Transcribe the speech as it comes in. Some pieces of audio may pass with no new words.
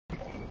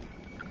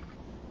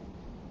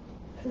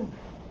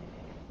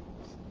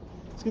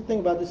It's a good thing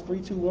about this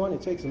 3-2-1,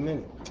 it takes a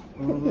minute.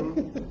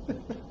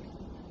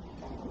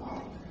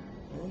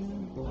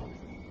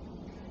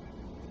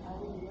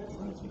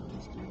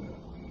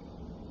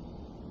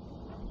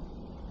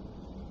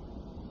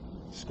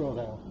 Scroll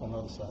down on the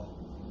other side.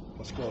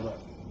 Or scroll up.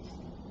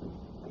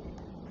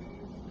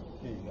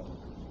 There you go.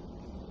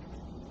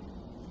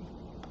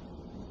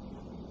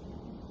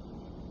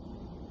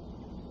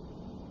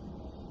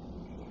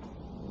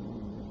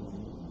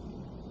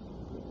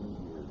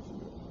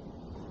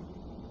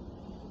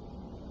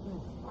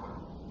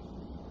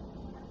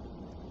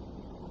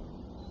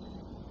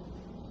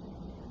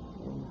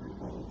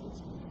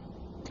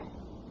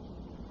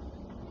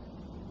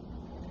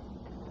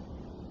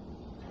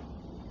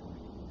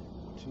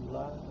 Two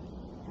live.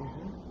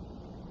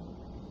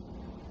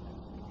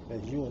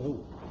 That's you and who?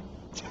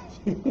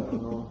 I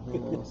don't know.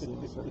 Hang on, see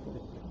a second.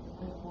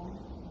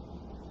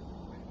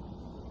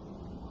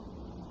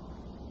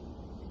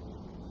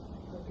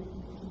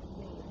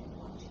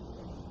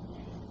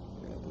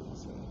 Yeah, it doesn't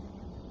say.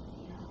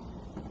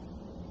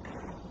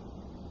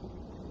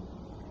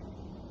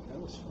 That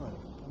was fun.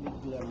 I need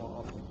to do that more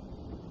often.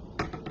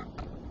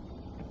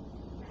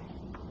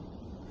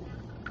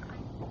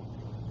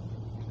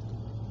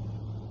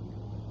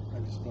 I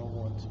just don't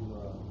want to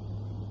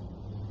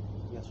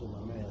mess with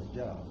my man's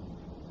job.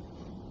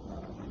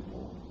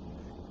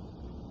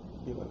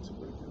 He likes to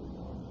break every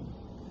now and then.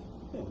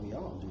 Yeah, we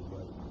all do,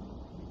 but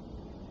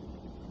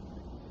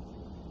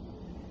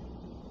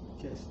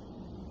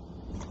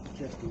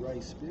catch the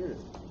right spirit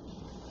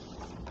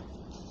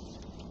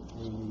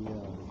when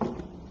the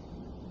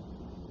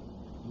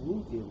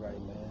mood get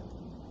right, man.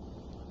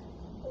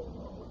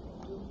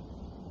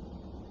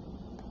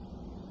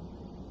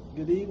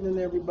 Good evening,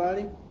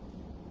 everybody.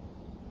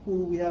 Who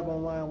do we have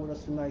online with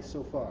us tonight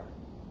so far?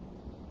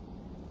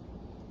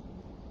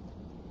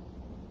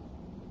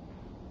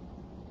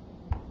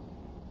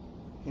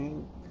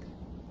 Hank,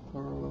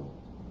 Carla.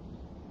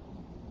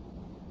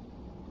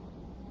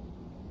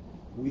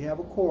 We have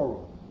a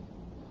quorum.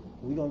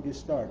 We're going to get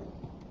started.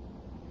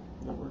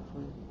 That work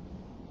for you?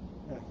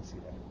 I can see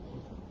that.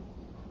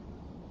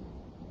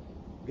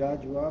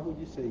 God, you are who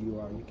you say you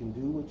are. You can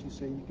do what you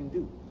say you can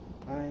do.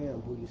 I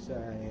am who you say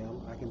I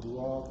am. I can do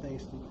all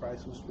things through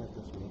Christ who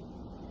strengthens me.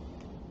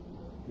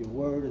 Your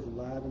word is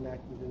alive and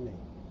active in me.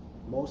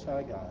 Most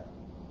High God,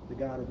 the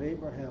God of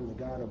Abraham, the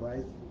God of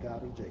Isaac, the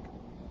God of Jacob,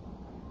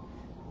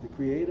 the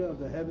creator of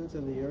the heavens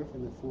and the earth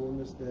and the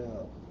fullness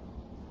thereof.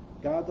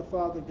 God the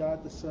Father,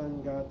 God the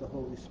Son, God the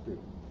Holy Spirit,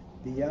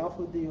 the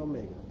Alpha, the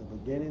Omega, the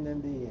beginning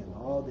and the end,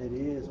 all that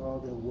is, all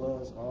that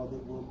was, all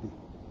that will be.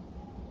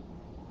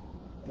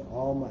 The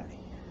Almighty.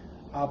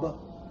 Abba,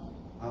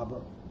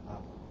 Abba,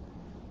 Abba.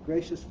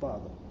 Gracious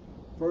Father,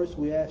 first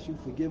we ask you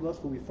to forgive us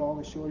for we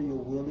fallen short of your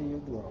will and your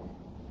glory.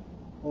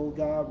 O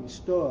God,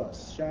 restore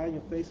us, shine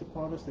your face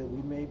upon us that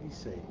we may be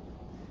saved.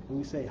 And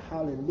we say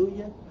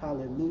hallelujah,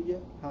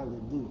 hallelujah,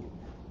 hallelujah.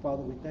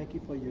 Father, we thank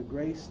you for your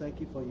grace, thank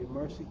you for your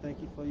mercy,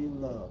 thank you for your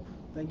love.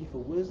 Thank you for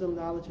wisdom,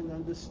 knowledge, and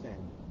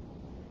understanding.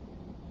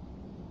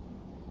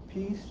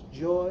 Peace,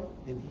 joy,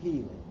 and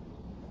healing.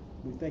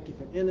 We thank you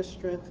for inner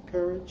strength,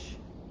 courage,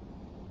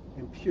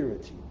 and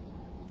purity.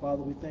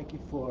 Father, we thank you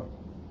for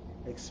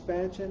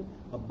expansion,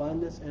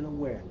 abundance, and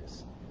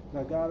awareness.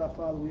 Now, God, our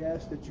Father, we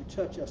ask that you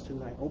touch us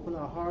tonight. Open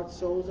our hearts,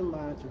 souls, and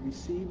minds to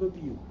receive of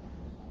you.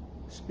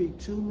 Speak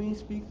to me,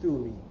 speak through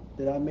me,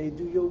 that I may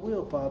do your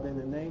will, Father, in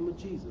the name of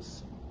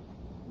Jesus.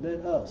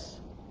 Let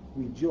us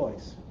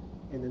rejoice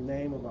in the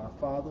name of our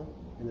Father,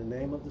 in the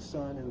name of the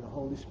Son, and the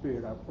Holy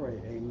Spirit, I pray.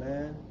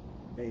 Amen,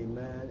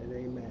 amen, and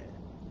amen.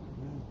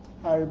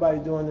 How everybody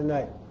doing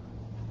tonight?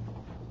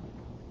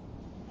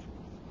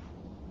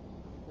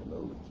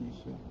 Hello,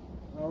 Lakeisha.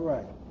 All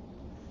right.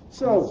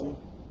 So,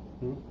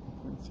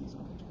 Quincy's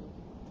on Twitter.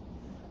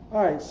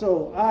 all right,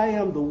 so I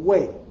am the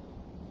way.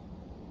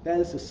 That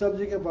is the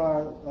subject of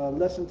our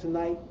lesson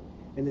tonight,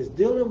 and it's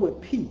dealing with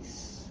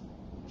peace.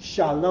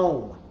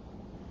 Shalom.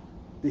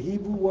 The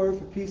Hebrew word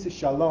for peace is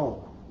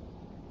shalom.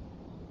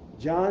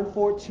 John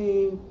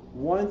 14,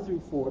 1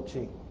 through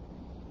 14.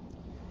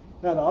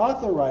 Now the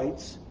author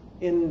writes,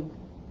 in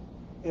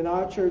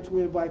our church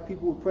we invite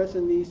people with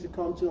pressing needs to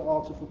come to the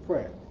altar for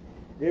prayer.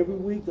 Every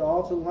week the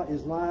altar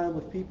is lined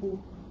with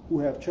people who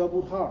have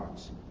troubled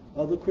hearts.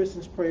 Other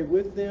Christians pray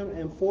with them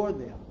and for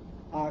them.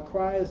 Our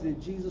cry is that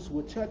Jesus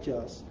will touch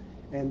us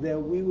and that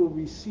we will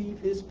receive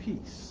his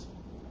peace.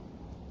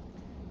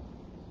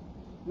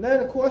 Now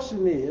the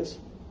question is,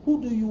 who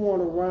do you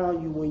want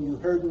around you when you're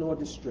hurting or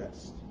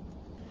distressed?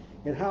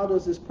 And how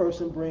does this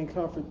person bring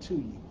comfort to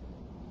you?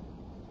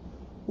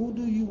 Who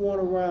do you want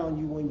around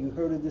you when you're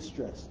hurt or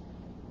distressed?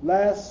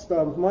 Last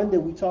Monday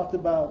we talked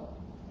about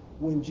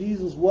when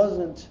Jesus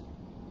wasn't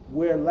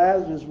where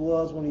Lazarus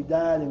was when he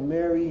died, and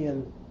Mary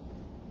and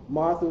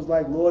Martha was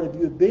like, Lord, if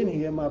you had been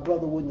here, my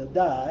brother wouldn't have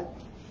died.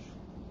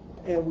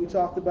 And we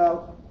talked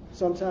about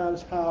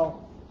sometimes how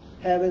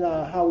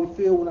we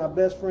feel when our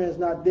best friend's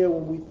not there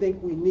when we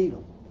think we need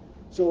them.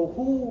 So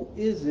who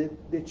is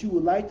it that you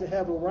would like to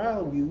have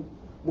around you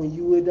when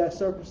you in that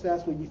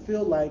circumstance where you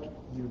feel like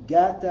you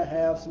got to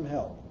have some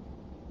help.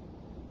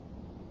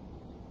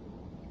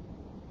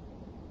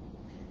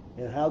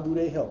 And how do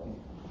they help you?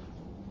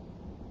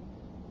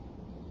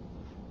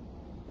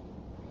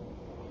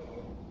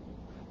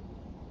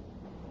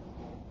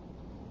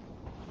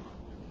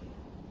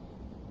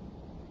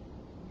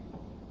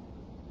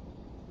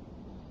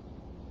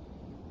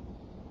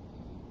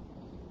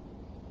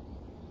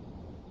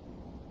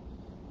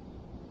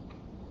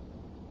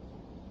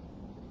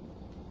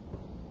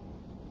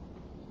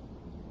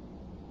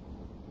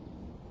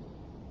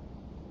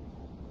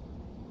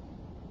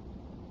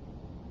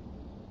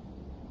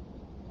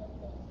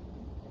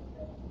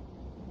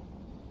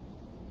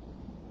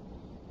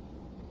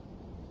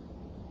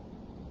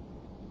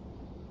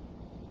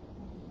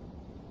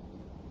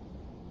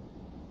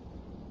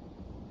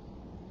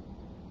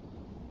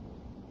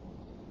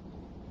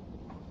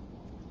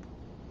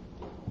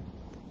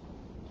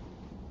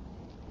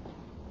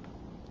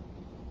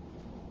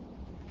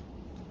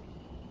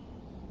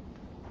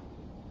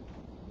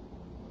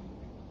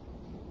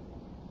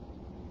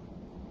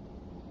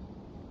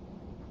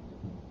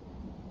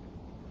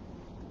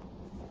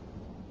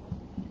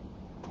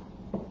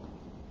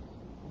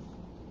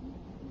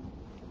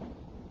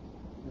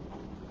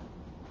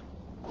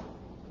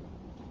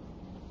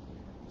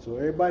 So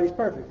everybody's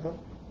perfect, huh?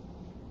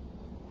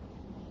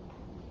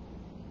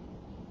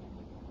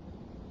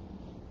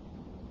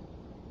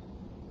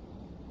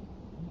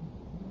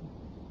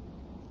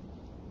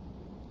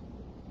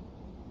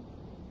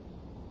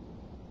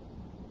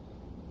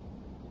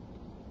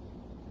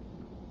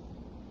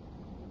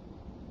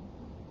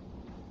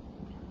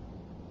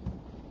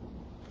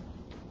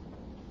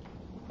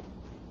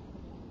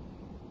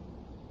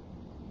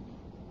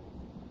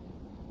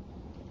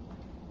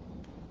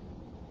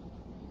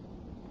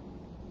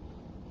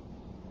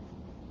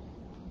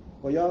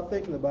 While y'all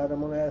thinking about it,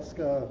 I'm going to ask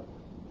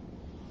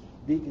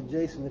Deacon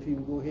Jason if he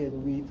would go ahead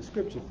and read the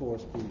scripture for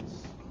us,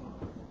 please.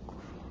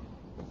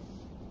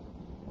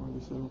 1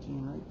 to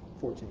 17, right?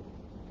 14.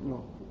 No,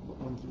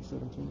 1 through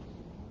 17.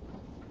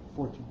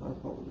 14, I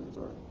apologize,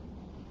 all right.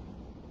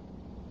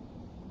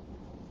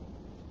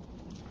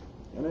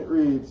 And it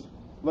reads,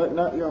 "Let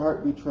not your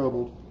heart be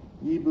troubled.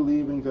 Ye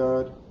believe in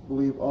God,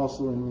 believe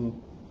also in me.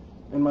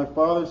 In my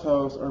Father's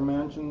house are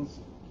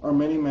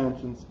many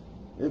mansions.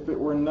 If it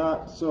were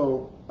not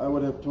so, I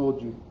would have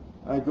told you.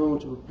 I go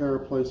to prepare a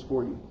place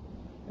for you.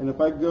 And if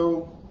I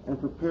go and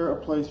prepare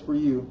a place for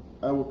you,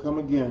 I will come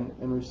again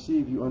and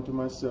receive you unto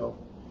myself,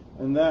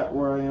 and that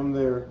where I am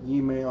there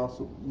you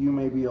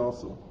may be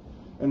also.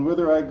 And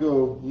whither I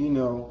go ye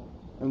know,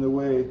 and the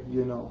way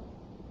ye know."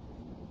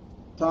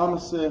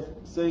 Thomas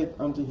saith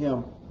unto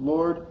him,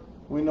 "Lord,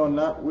 we know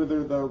not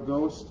whither thou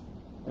goest,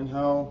 and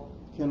how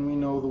can we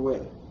know the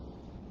way?"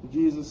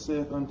 Jesus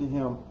saith unto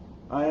him,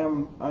 I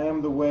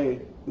am the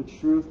way, the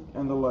truth,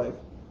 and the life.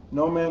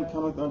 No man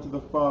cometh unto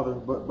the Father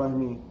but by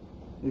me.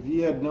 If ye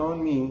had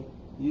known me,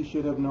 ye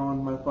should have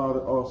known my Father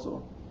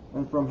also.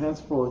 And from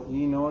henceforth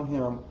ye know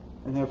him,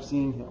 and have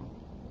seen him.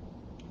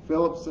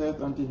 Philip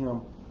saith unto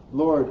him,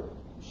 Lord,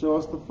 show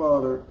us the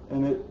Father,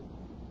 and it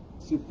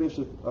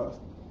sufficeth us.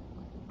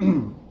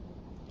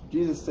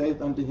 Jesus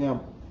saith unto him,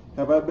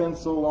 Have I been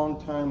so long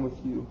time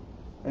with you,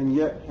 and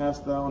yet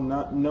hast thou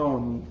not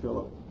known me,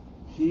 Philip?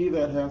 He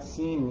that hath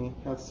seen me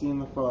hath seen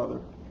the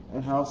Father.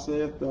 And how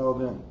sayest thou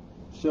then,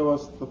 Show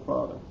us the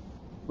Father?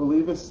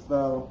 Believest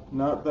thou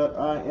not that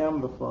I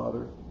am the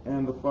Father,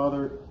 and the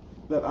Father,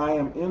 that I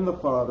am in the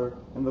Father,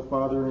 and the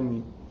Father in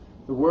me?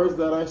 The words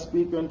that I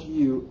speak unto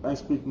you, I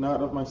speak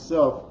not of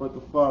myself, but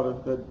the Father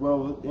that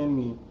dwelleth in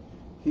me,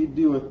 he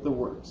doeth the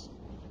works.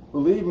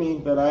 Believe me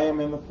that I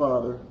am in the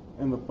Father,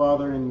 and the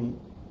Father in me,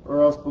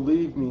 or else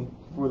believe me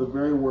for the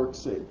very work's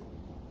sake.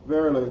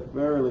 Verily,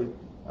 verily,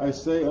 I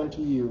say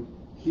unto you,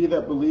 he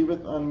that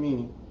believeth on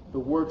me, the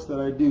works that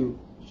I do,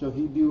 shall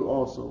he do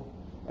also.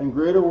 And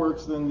greater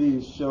works than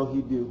these shall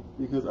he do,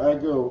 because I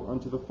go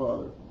unto the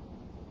Father.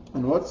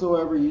 And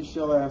whatsoever ye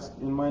shall ask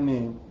in my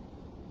name,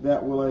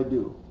 that will I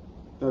do,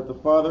 that the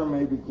Father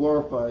may be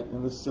glorified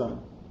in the Son.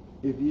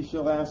 If ye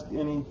shall ask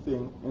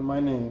anything in my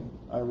name,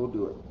 I will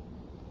do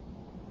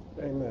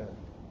it. Amen.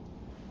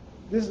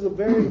 This is a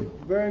very,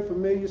 very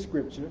familiar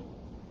scripture.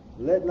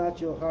 Let not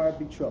your heart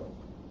be troubled.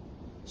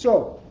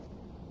 So,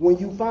 when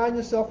you find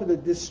yourself in a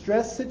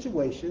distressed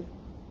situation,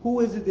 who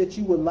is it that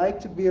you would like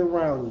to be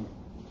around you?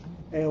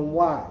 And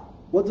why?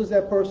 What does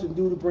that person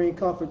do to bring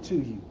comfort to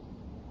you?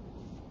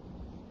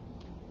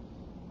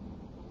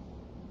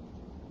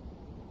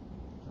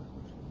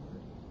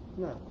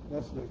 No,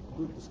 that's a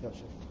group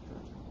discussion.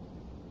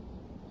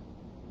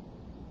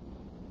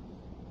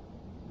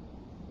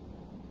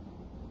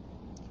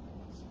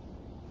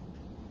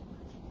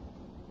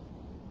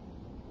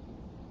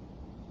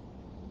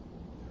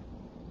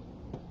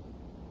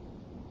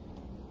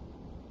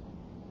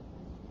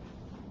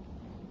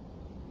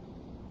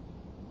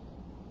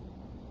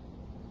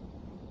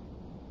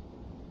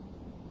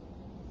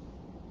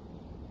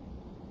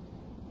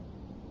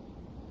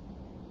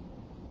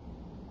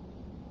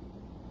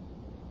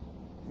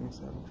 Hank's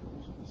having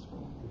troubles with his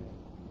phone.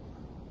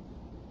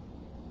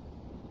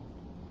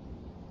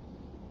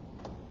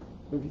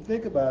 But if you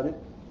think about it,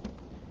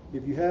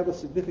 if you have a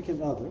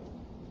significant other,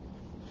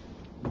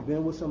 you've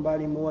been with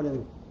somebody more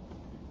than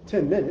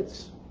 10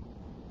 minutes,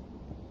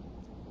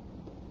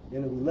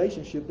 in a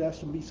relationship, that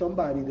should be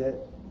somebody that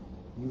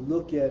you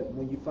look at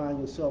when you find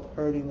yourself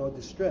hurting or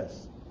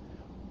distressed.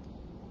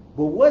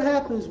 But what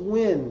happens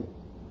when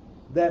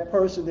that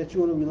person that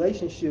you're in a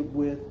relationship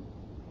with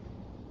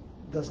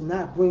does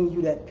not bring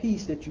you that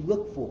peace that you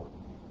look for,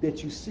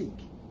 that you seek?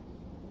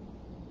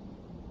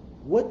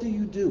 What do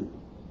you do?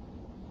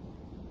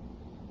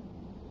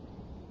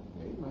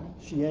 Amen.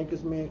 She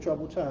anchors me in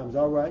troubled times.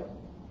 All right.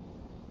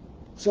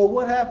 So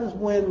what happens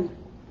when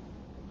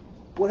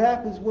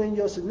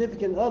your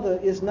significant other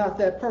is not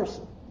that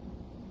person?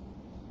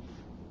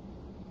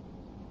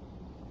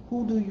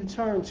 Who do you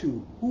turn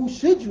to? Who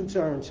should you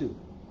turn to?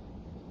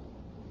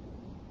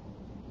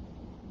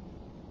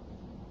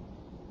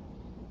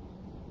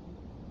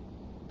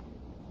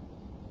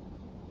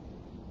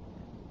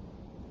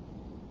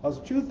 Because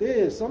the truth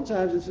is,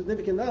 sometimes your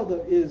significant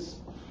other is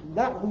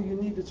not who you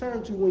need to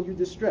turn to when you're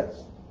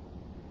distressed.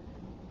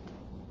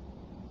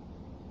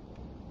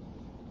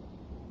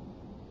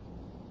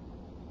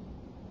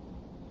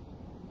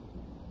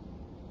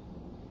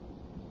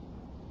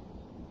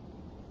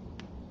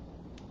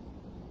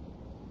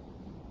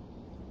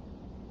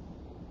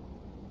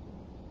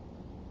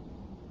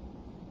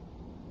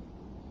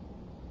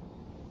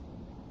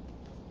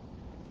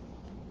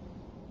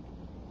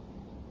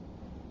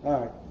 All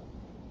right.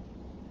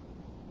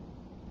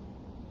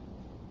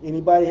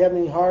 Anybody have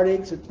any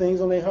heartaches or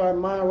things on their heart and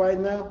mind right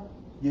now?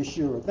 You're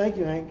sure. Thank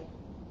you, Hank.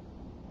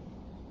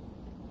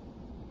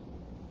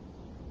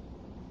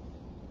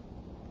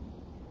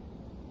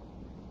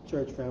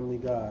 Church family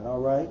God. All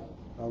right.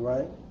 All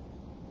right.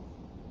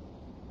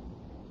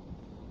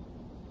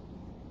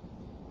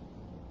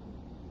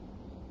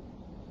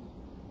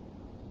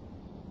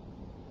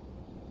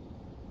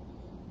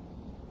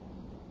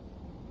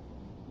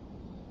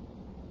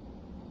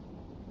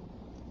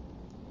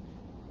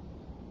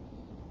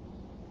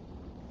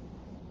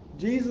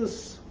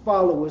 Jesus'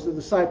 followers, the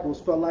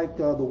disciples, felt like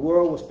the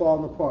world was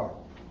falling apart.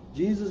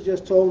 Jesus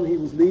just told them he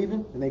was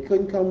leaving and they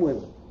couldn't come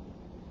with him.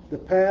 The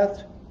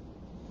path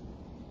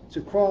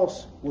to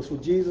cross was for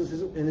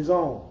Jesus and his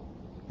own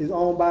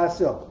by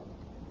himself.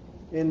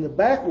 In the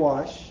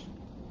backwash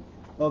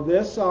of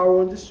their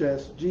sorrow and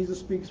distress, Jesus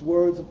speaks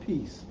words of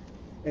peace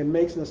and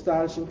makes an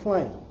astonishing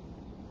claim.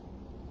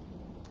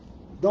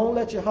 Don't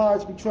let your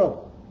hearts be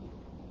troubled.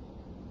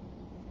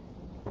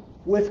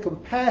 With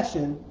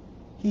compassion,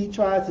 he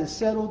tried to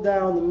settle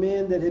down the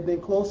men that had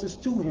been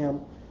closest to him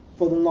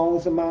for the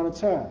longest amount of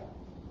time.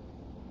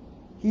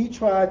 He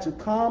tried to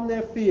calm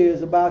their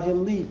fears about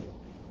him leaving.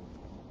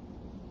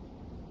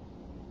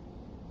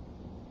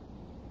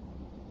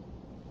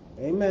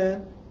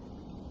 Amen.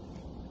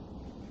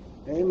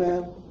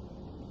 Amen.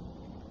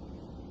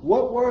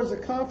 What words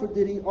of comfort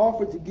did he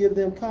offer to give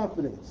them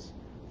confidence?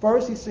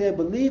 First, he said,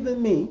 believe in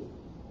me.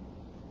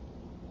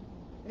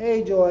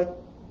 Hey, Joy.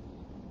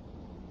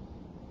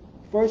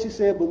 First, he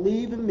said,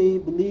 believe in me,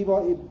 believe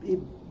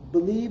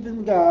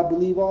in God,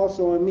 believe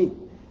also in me.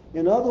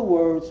 In other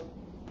words,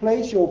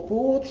 place your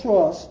full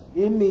trust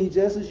in me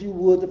just as you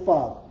would the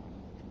Father.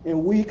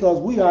 And because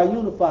we are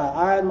unified.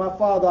 I and my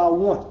Father are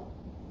one.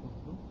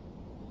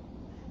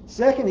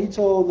 Second, he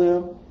told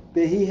them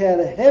that he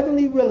had a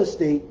heavenly real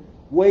estate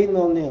waiting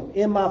on them.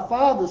 In my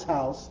Father's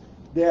house,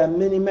 there are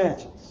many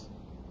mansions.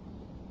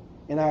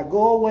 And I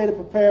go away to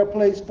prepare a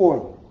place for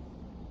you.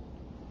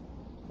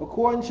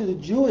 According to the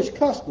Jewish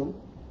custom,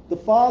 the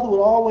father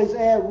would always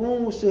add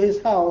rooms to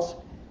his house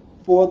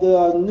for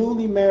the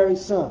newly married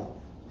son.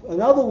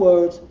 In other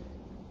words,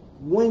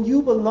 when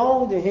you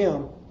belong to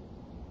him,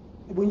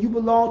 when you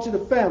belong to the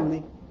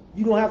family,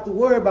 you don't have to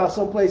worry about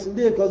someplace to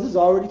live because it's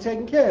already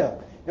taken care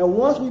of. And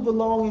once we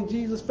belong in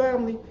Jesus'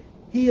 family,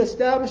 he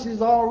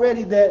establishes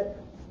already that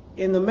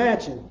in the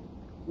mansion,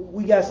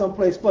 we got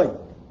someplace for you.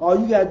 All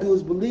you got to do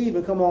is believe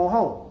and come on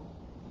home.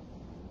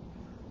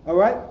 All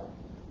right?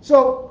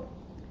 So,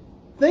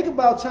 think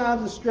about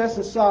times of stress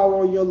and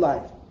sorrow in your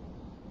life.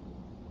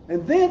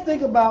 And then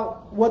think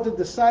about what the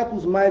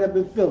disciples might have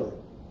been feeling.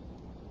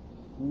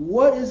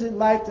 What is it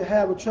like to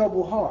have a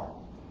troubled heart?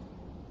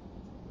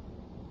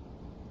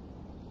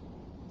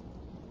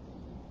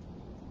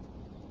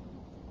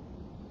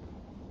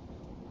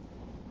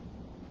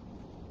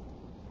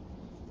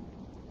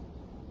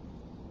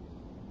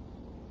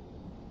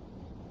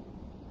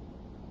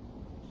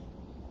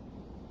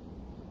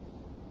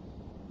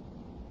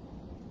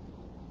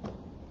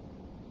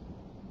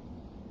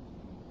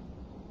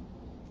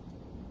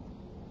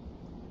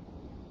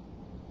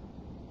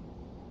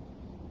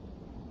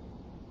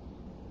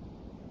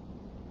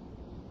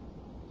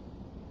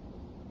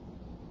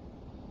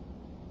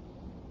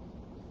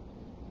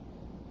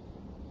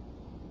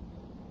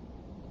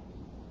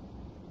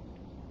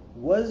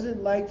 What is it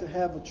like to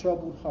have a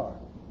troubled heart?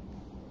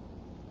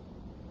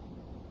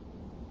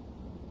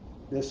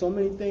 There's so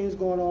many things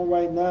going on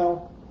right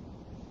now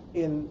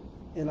in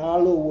our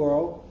little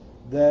world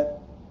that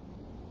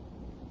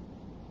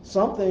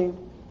something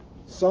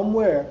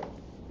somewhere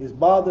is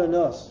bothering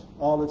us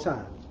all the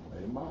time.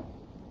 Amen.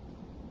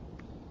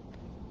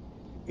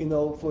 You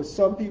know, for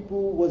some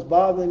people, what's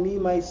bothering me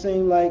might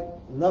seem like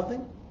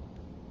nothing.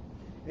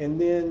 And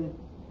then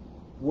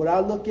what I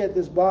look at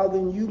that's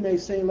bothering you may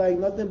seem like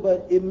nothing,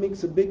 but it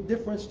makes a big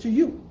difference to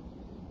you.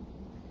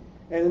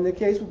 And in the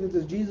case with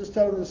this Jesus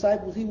telling the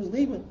disciples he was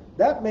leaving,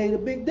 that made a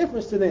big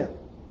difference to them.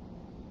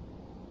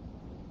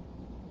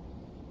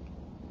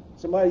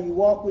 Somebody you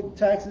walk with,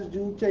 taxes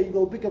due, tell you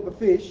go pick up a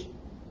fish,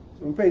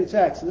 so we pay the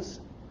taxes.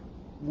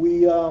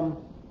 We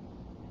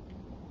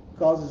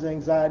causes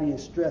anxiety and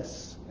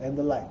stress and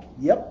the like.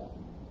 Yep.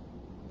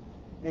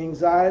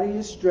 Anxiety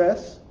and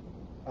stress.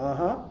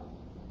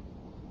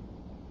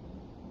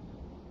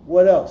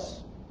 What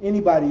else?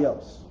 Anybody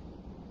else?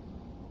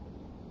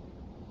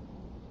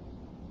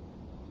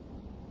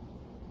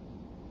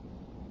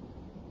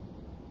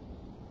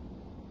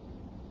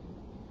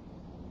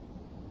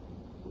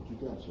 What you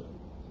got, sir?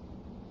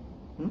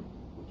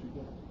 What you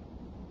got?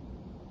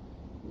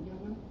 You got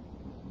that?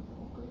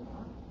 Okay, all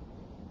right.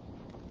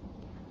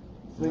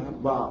 Think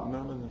about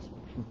None of this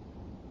one.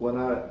 when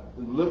I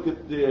look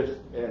at this,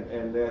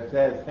 and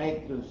as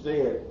Hankton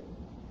said,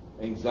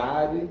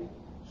 anxiety,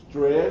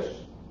 stress,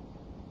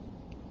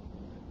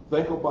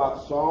 think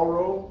about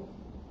sorrow,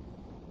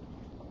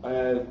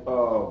 and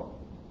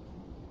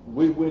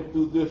we went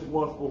through this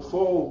once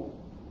before,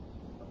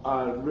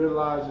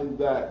 realizing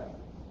that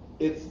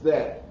it's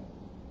that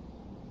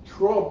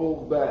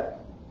trouble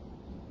that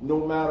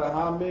no matter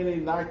how many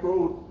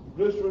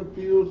nitroglycerin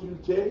pills you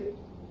take,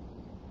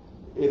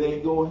 it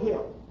ain't gonna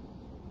help.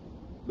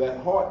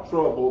 That heart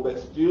trouble that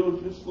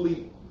steals your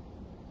sleep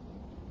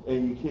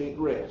and you can't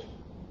rest.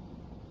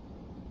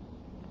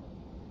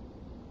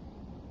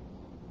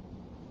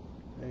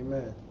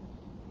 Amen.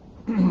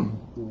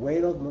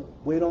 Wait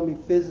on me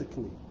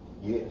physically.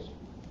 Yes.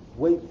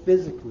 Wait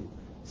physically.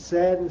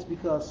 Sadness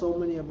because so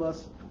many of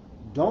us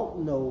don't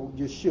know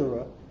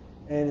Yeshua,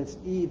 and it's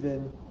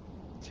even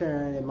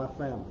tearing in my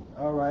family.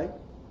 All right?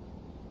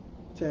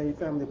 Tearing your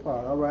family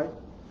apart. All right?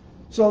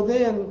 So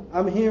then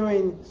I'm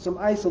hearing some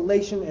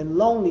isolation and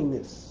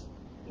loneliness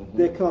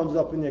that comes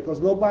up in there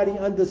because nobody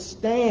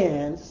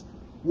understands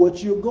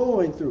what you're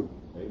going through.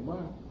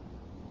 Amen.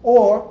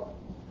 Or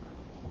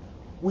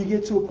we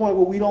get to a point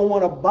where we don't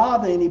want to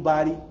bother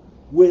anybody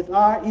with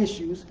our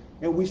issues,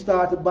 and we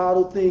start to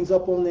bottle things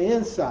up on the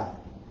inside,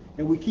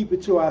 and we keep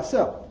it to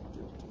ourselves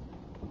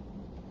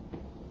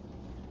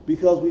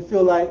because we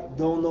feel like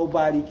don't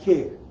nobody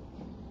care.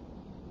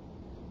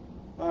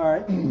 All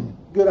right,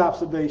 good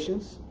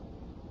observations.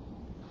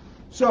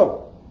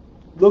 So,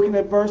 looking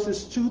at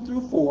verses 2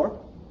 through 4,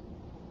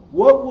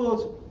 what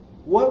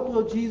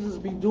will Jesus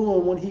be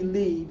doing when he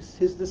leaves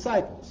his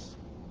disciples?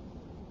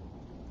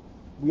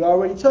 We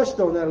already touched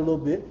on that a little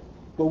bit,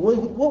 but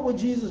what will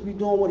Jesus be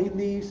doing when he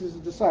leaves his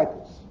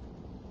disciples?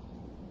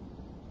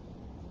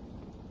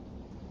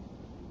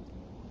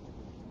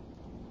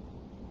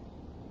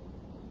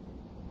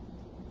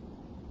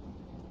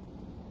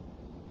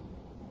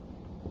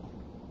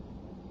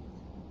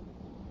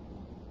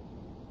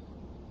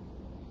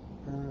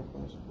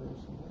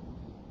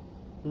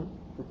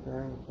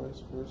 Preparing a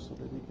place first so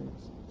that he can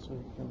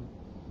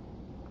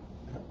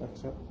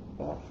accept.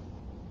 I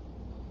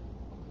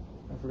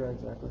forgot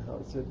exactly how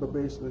it said, but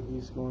basically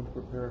he's going to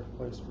prepare a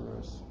place for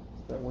us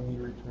so that when he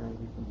returns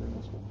he can bring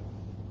us with him.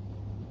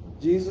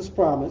 Jesus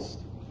promised,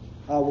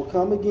 I will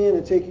come again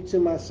and take you to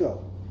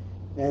myself.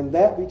 And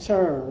that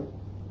return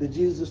that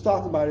Jesus is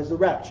talking about is the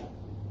rapture.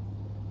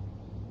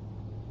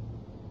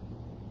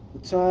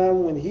 The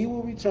time when he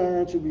will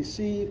return to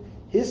receive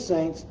his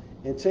saints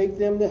and take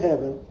them to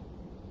heaven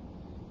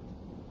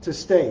to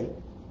stay,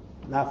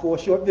 not for a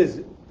short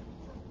visit.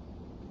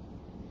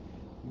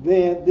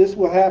 Then this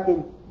will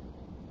happen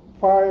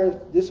prior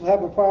to his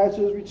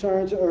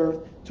return to earth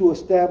to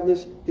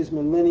establish his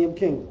millennium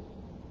kingdom.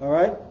 All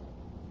right?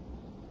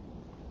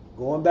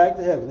 Going back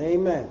to heaven.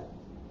 Amen.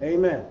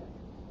 Amen.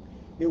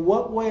 In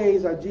what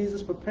ways are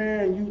Jesus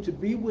preparing you to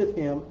be with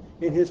him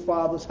in his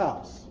Father's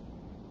house?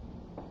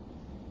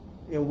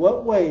 In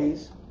what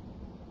ways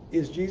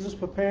is Jesus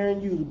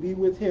preparing you to be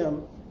with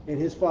him in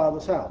his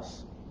Father's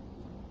house?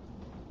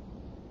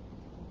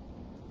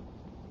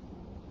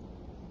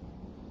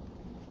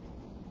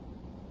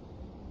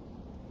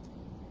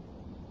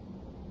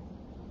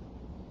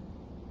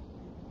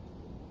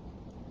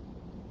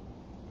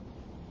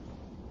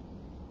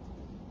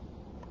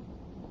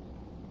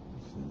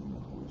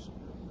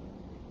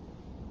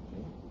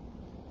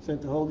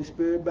 Sent the Holy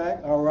Spirit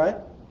back. All right.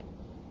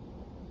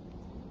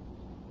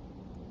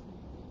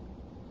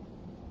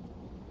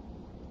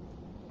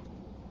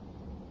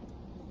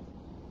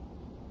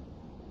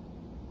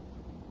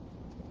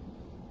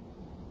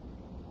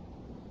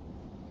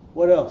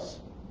 What else?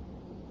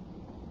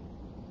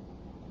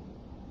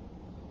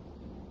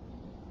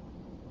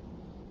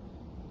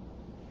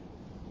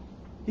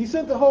 He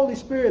sent the Holy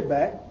Spirit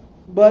back,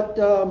 but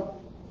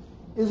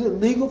is it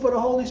legal for the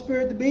Holy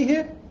Spirit to be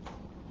here?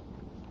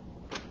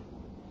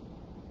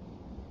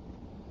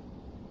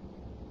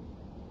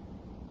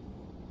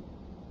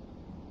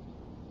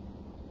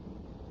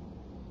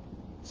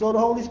 So the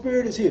Holy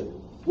Spirit is here.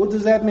 What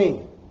does that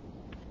mean?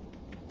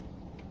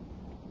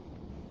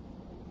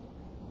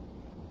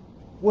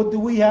 What do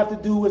we have to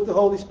do with the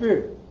Holy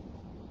Spirit?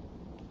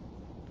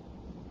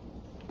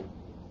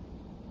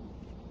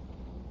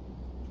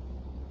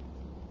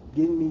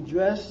 Getting me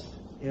dressed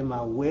in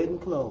my wedding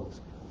clothes.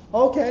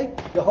 Okay,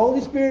 the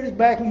Holy Spirit is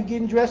back and you're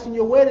getting dressed in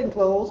your wedding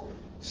clothes.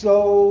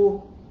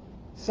 So,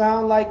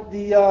 sound like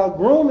the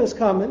groom is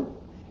coming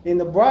and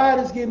the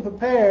bride is getting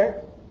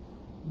prepared.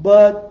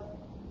 But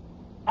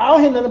I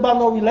don't hear nothing about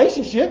no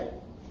relationship.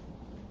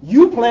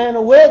 You plan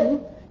a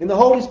wedding and the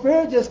Holy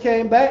Spirit just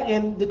came back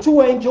and the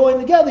two ain't joined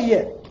together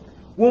yet.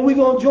 When we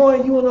going to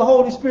join you and the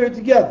Holy Spirit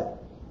together?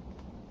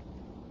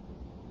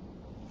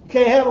 You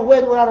can't have a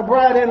wedding without a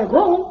bride and a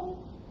groom.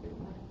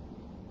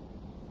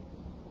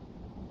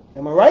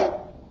 Am I right?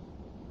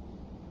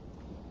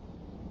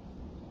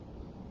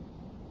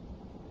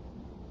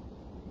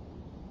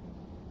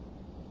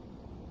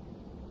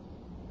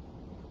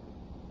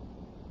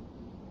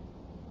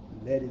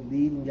 Let it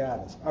lead and guide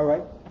us. All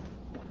right.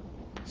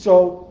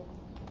 So,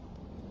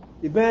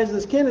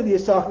 Evangelist Kennedy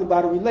is talking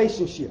about a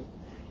relationship.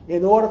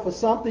 In order for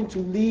something to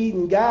lead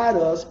and guide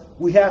us,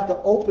 we have to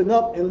open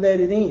up and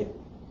let it in.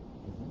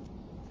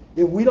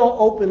 If we don't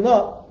open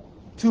up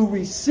to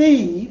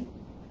receive,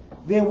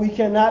 then we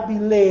cannot be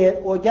led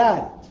or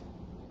guided.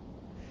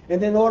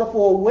 And in order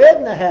for a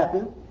wedding to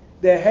happen,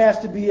 there has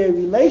to be a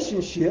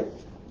relationship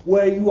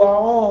where you are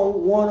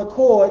on one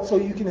accord so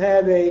you can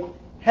have a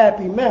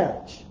happy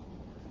marriage.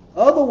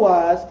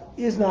 Otherwise,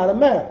 it's not a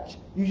marriage.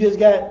 You just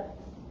got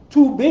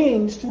two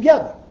beings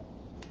together.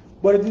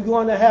 But if you're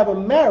going to have a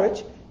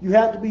marriage, you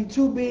have to be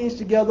two beings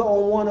together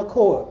on one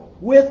accord,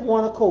 with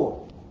one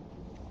accord.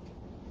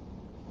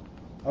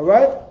 All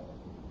right?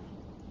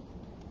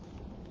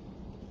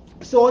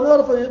 So in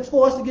order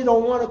for us to get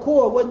on one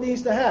accord, what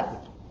needs to happen?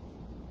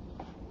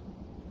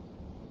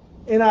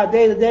 In our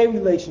day-to-day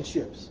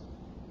relationships.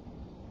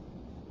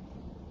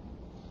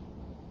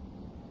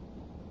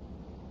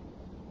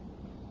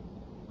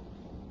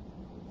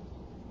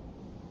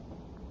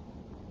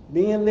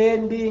 Being led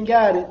and being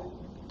guided.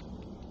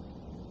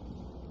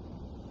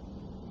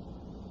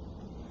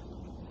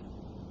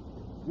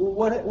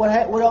 What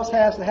else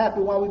has to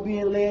happen while we're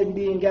being led and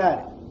being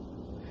guided?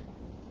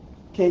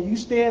 Can you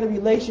stay in a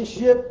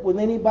relationship with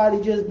anybody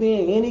just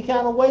being any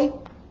kind of way?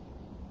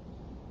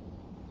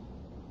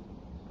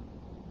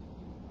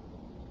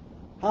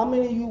 How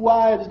many of you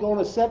wives going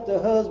to accept a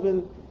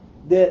husband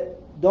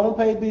that don't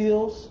pay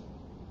bills,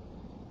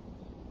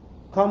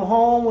 come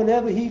home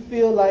whenever he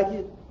feel like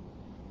it,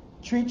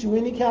 treat you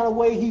any kind of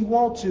way he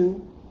want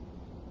to,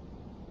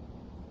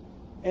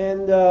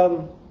 and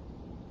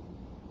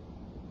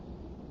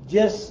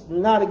just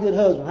not a good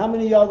husband? How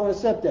many of y'all going to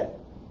accept that?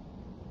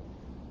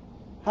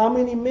 How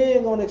many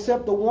men going to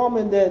accept a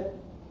woman that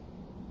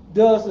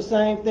does the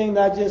same thing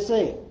that I just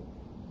said?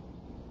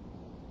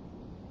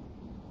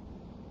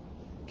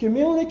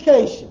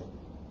 Communication.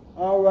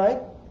 All right?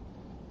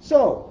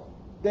 So,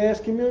 there's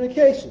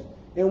communication.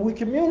 And we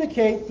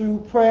communicate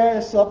through prayer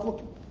and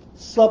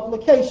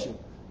supplication.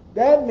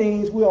 That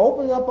means we're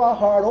opening up our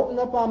heart, opening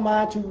up our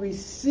mind to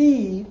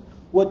receive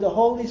what the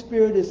Holy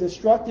Spirit is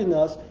instructing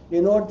us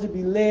in order to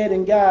be led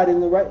and guided in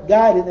the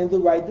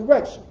right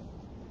direction.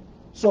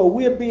 So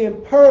we're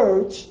being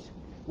purged,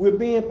 we're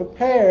being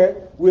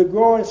prepared, we're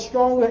growing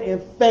stronger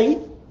in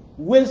faith,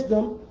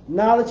 wisdom,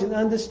 knowledge, and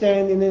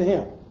understanding in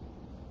Him.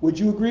 Would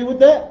you agree with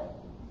that?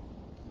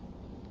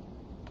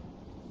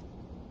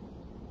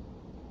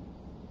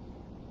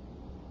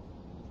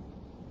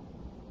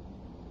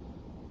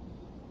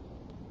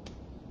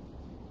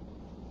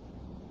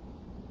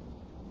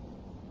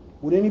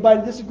 Would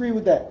anybody disagree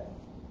with that?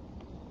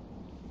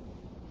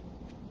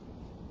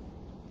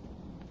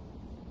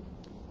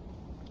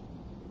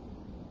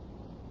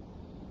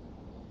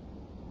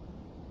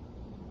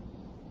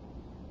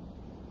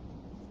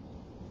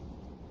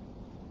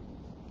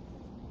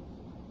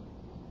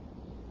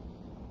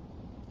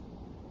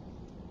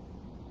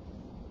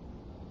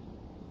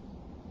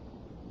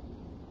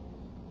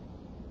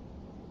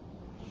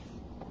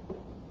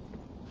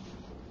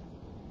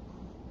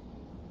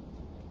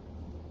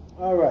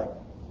 All right.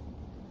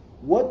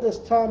 What does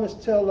Thomas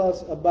tell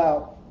us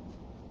about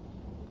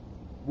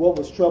what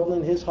was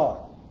troubling his heart?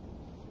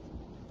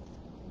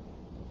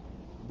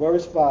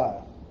 Verse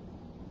 5.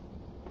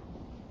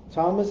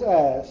 Thomas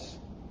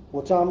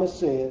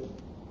said,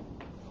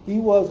 he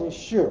wasn't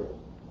sure.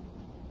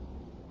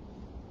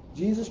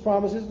 Jesus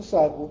promised his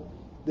disciple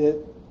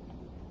that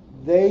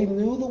they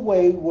knew the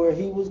way where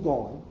he was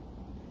going.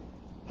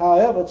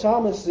 However,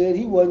 Thomas said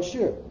he wasn't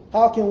sure.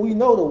 How can we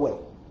know the way?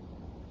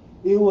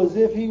 It was as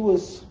if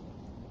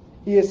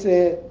he had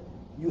said,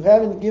 you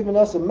haven't given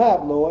us a map,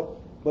 Lord,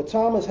 but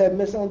Thomas had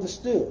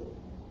misunderstood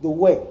the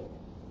way.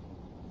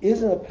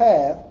 Isn't a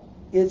path,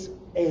 it's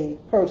a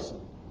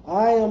person.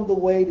 I am the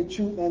way, the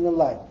truth, and the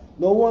life.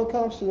 No one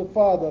comes to the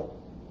Father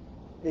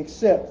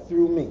except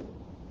through me.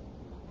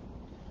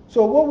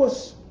 So what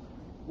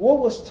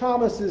was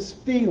Thomas's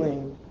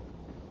feeling?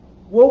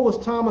 What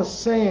was Thomas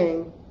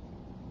saying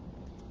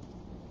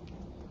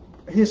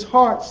his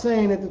heart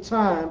saying at the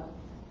time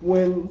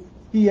when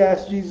he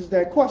asked Jesus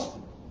that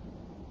question?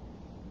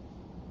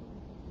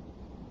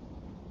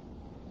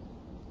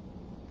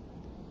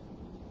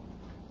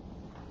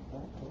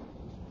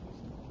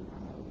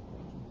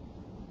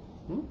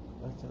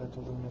 I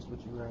totally missed what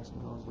you were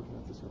asking. I was looking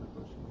at this other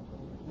question.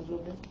 That's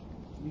okay.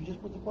 You just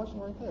put the question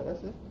right there.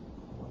 That's it.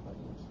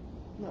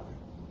 No.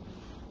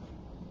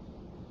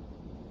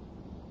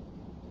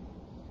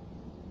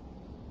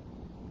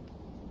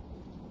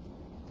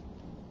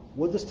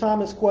 What does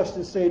Thomas'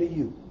 question say to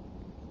you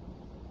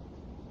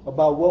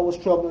about what was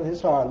troubling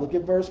his heart? Look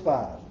at verse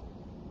 5.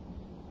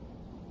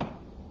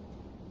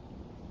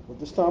 What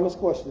does Thomas'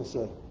 question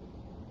say?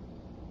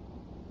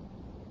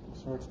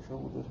 His heart's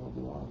troubled that he'll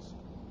be lost.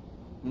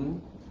 Hmm?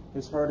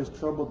 His heart is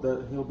troubled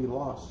that he'll be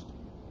lost.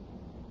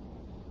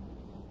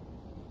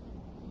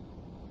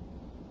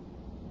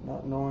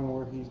 Not knowing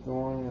where he's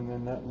going and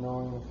then not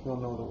knowing if he'll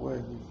know the way,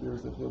 he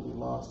fears that he'll be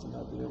lost and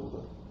not be able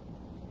to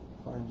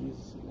find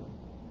Jesus again.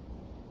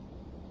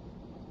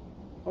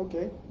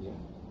 Okay. Yeah.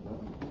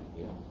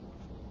 Yeah.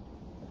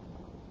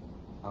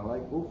 I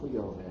like both of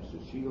y'all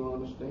answers. She don't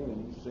understand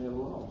and he's saying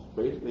lost.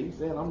 Basically, he's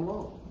saying I'm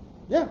lost.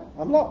 Yeah,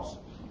 I'm lost.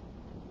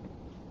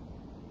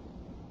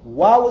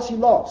 Why was he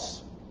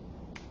lost?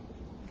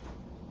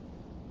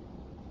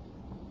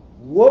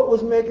 What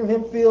was making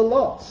him feel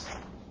lost?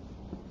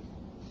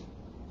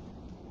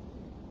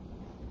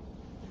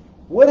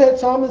 What had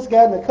Thomas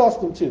gotten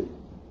accustomed to?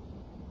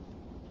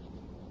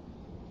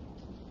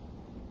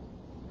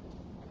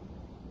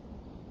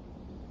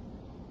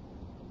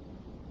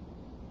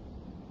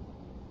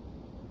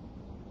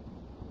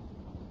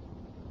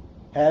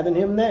 Having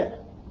him there.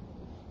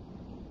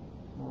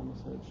 Thomas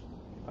said,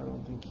 I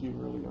don't think he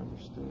really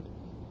understood.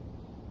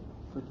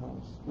 For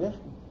Thomas. Yeah.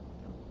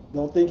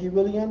 Don't think he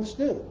really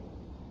understood.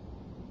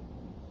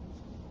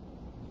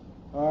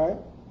 All right.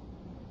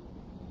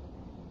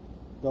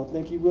 Don't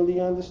think he really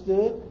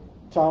understood.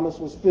 Thomas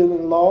was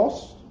feeling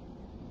lost.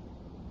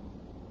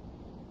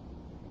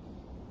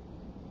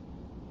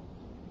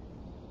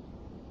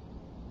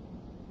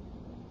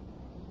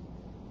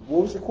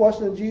 What was the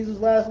question of Jesus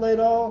last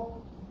later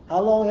on? How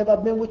long have I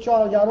been with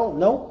y'all? Y'all don't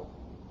know?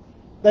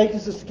 Thank you,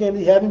 Sister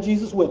Kennedy, having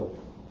Jesus with him.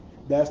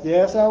 That's the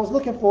answer I was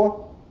looking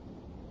for.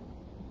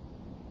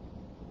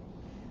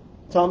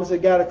 Thomas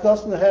had got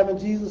accustomed to having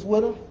Jesus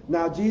with him.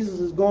 Now Jesus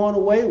is going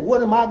away.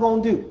 What am I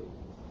going to do?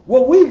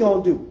 What we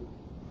going to do?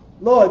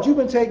 Lord, you've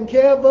been taking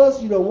care of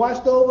us. You done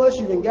watched over us.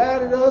 You done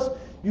guided us.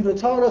 You done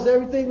taught us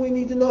everything we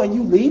need to know. And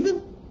you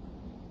leaving?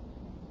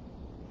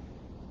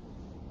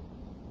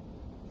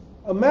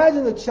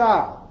 Imagine a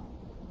child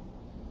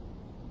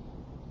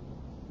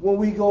when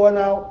we going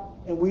out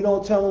and we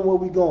don't tell them where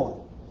we going.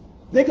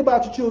 Think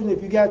about your children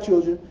if you got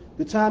children.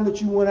 The time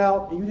that you went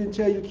out and you didn't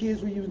tell your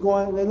kids where you was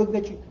going and they looked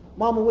at you,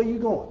 Mama, where you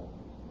going?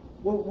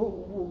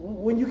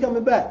 When you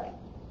coming back?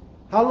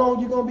 How long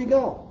you going to be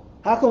gone?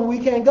 How come we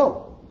can't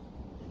go?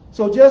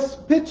 So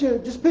just picture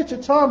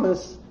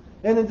Thomas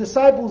and the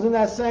disciples in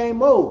that same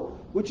mode.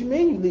 What you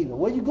mean you leaving?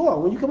 Where you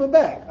going? When you coming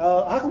back?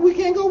 How come we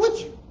can't go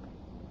with you?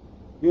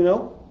 You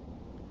know?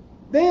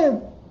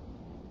 Then,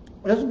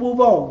 let's move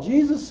on.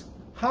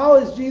 How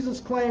is Jesus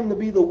claimed to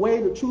be the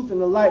way, the truth,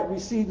 and the light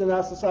received in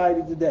our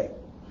society today?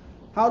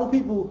 How do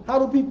people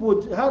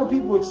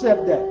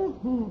accept that?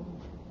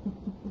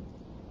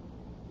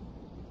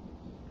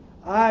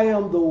 I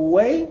am the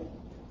way,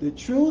 the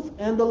truth,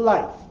 and the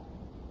life.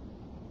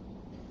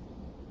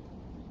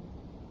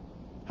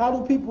 How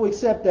do people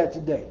accept that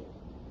today?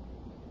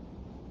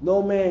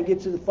 No man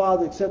gets to the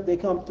Father except they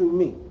come through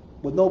me.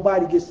 But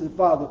nobody gets to the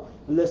Father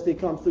unless they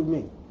come through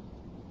me.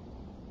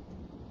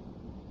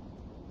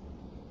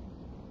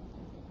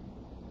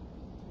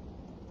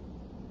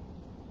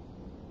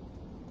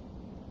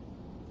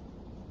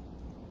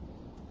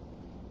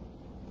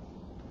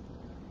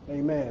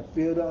 Amen.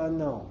 Fear the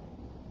unknown.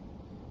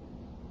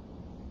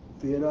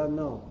 Fear the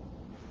unknown.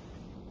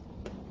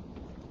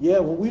 Yeah,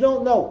 when we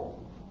don't know.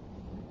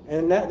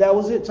 And that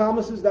was it.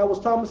 That was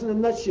Thomas in a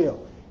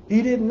nutshell.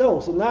 He didn't know.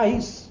 So now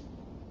sounds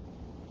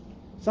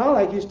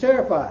like he's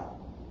terrified.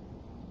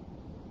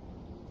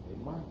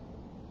 Amen.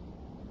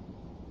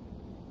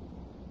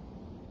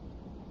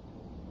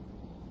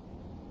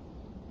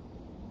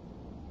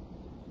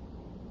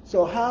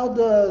 So how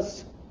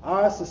does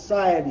our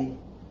society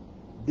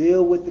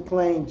deal with the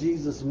claim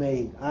Jesus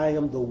made? I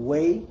am the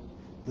way,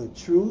 the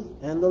truth,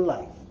 and the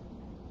life.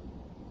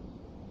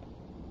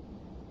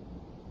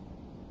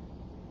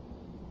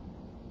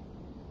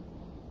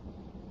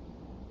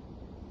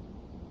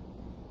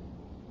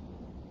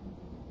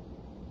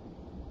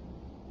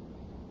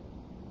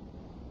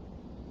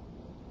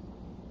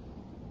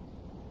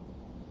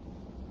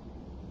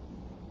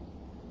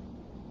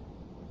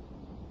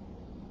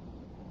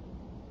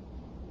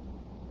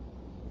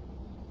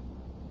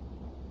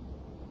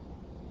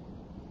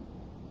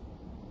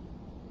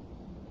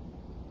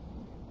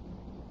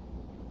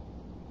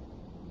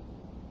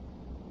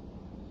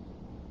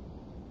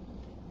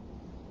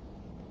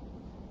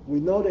 We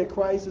know that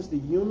Christ is the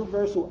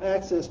universal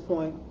access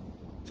point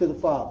to the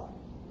Father.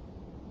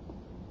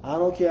 I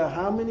don't care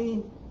how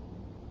many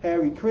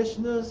Hare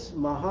Krishnas,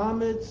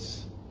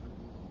 Muhammads,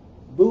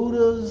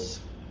 Buddhas,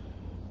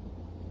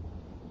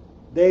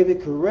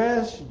 David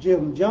Koresh,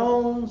 Jim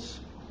Jones,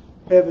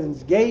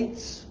 Heaven's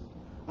Gates.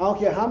 I don't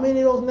care how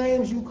many of those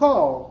names you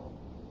call.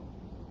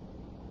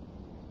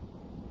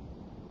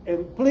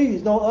 And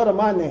please don't utter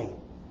my name.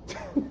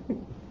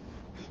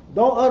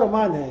 Don't utter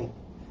my name.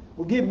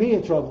 Will get me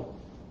in trouble.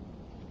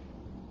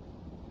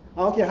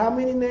 I don't care how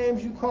many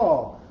names you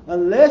call.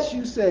 Unless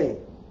you say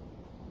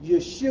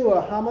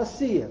Yeshua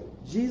HaMashiach,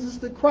 Jesus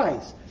the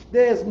Christ,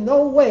 there's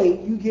no way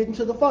you get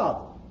into the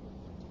Father.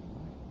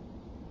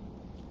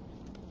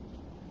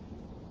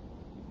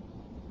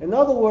 In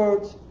other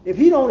words, if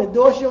he don't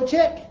endorse your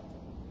check,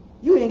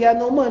 you ain't got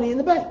no money in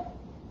the bank.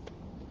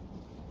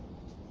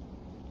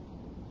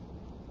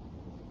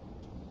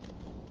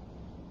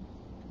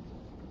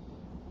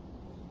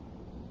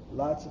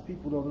 Lots of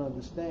people don't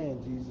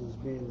understand Jesus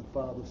being the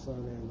Father, Son,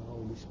 and the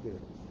Holy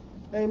Spirit.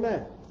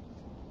 Amen.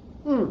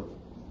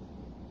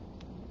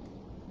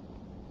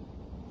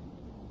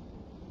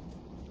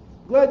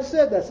 Glad you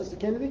said that, Sister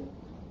Kennedy.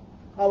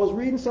 I was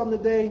reading something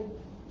today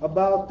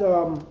about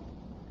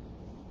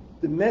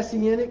the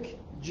Messianic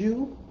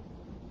Jew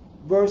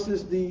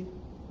versus the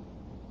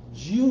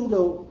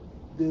Judaic,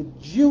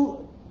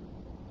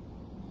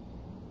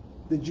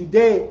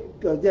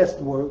 that's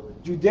the word,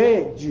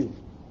 Judaic Jew.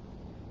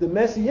 The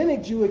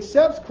Messianic Jew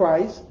accepts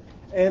Christ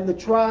and the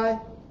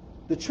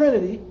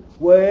Trinity,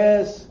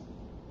 whereas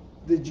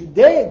the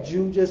Judaic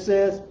Jew just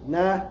says,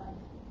 nah,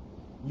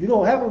 you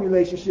don't have a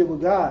relationship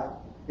with God.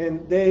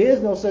 And there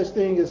is no such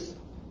thing as,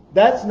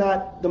 that's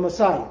not the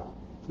Messiah.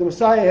 The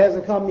Messiah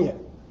hasn't come yet.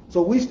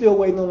 So we still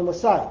waiting on the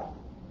Messiah.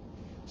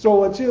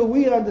 So until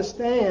we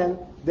understand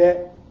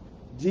that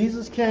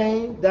Jesus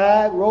came,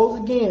 died, rose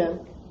again,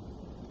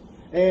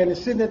 and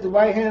is sitting at the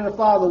right hand of the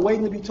Father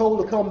waiting to be told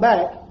to come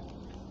back,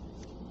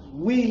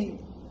 we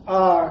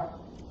are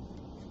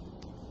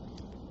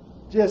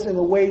just in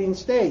a waiting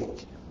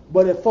stage.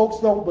 But if folks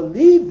don't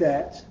believe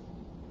that,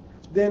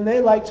 then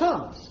they like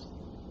Thomas,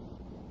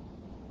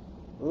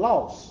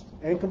 lost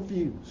and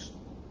confused.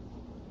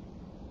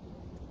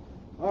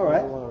 All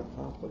right. There's a lot of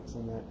conflicts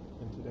in that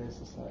in today's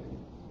society.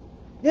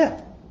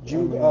 Yeah. Look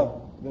at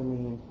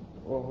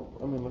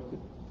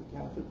the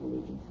Catholic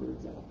religion, for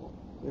example.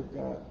 They've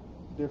got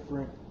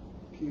different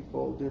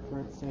people,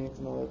 different saints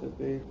and all that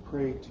they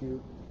pray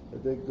to,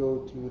 that they go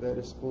to, that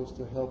is supposed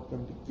to help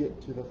them to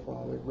get to the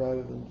Father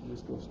rather than to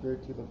just go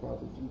straight to the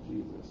Father through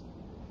Jesus.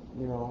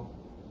 You know,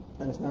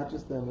 and it's not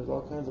just them. There's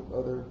all kinds of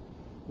other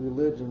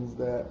religions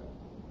that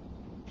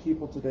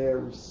people today are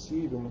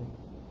receiving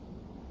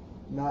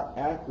not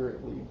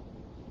accurately,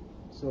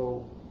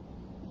 so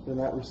they're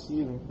not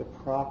receiving the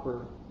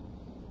proper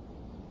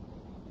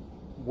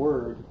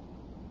word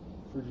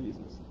for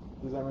Jesus.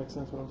 Does that make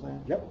sense what I'm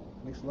saying? Yep,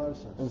 makes a lot of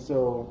sense. And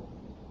so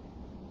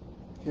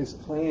his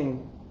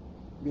claim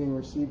being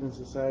received in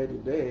society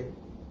today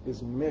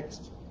is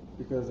mixed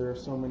because there are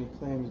so many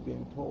claims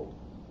being told.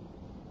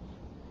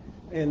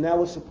 And that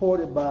was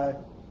supported by,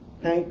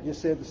 Hank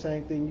just said the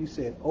same thing you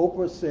said.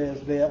 Oprah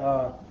says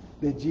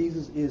that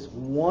Jesus is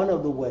one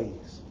of the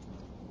ways.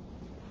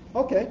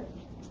 Okay.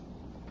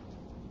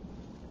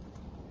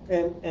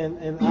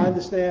 And I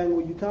understand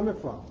where you're coming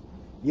from.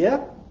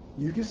 Yeah,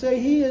 you can say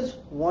he is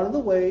one of the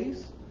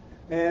ways,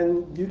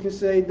 and you can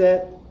say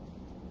that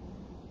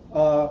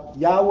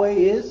Yahweh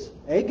is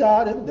a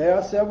God, and there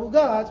are several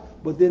gods,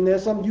 but then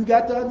there's something you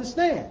got to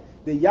understand.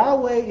 That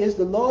Yahweh is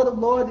the Lord of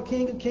lords, the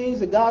King of kings,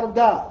 the God of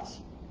gods.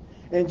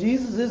 And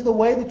Jesus is the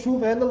way, the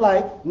truth, and the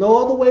life.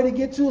 No other way to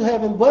get to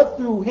heaven but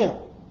through him.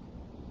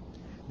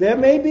 There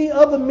may be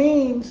other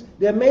means,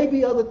 there may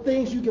be other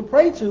things you can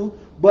pray to,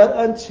 but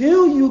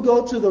until you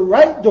go to the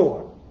right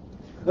door,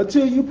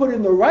 until you put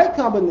in the right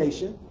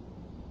combination,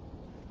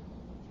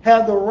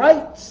 have the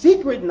right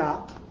secret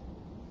knock,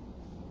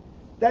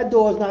 that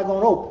door is not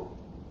going to open.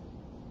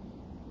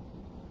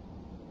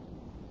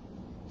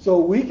 So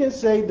we can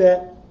say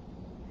that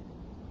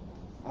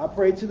I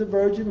pray to the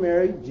Virgin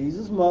Mary,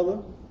 Jesus' mother.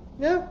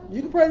 Yeah,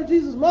 you can pray to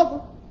Jesus'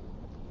 mother.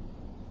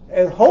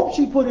 And hope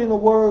she put in a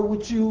word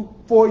with you,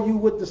 for you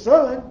with the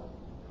Son.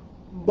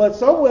 But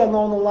somewhere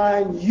along the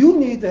line, you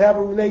need to have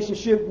a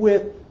relationship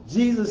with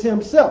Jesus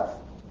himself.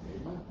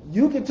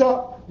 You can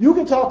talk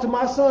to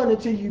my son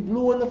until you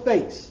blue in the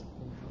face.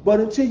 But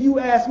until you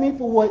ask me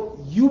for what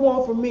you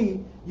want from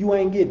me, you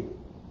ain't getting it.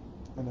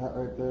 And that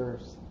right there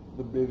is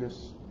the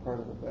biggest part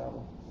of the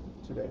battle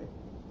today,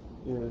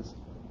 is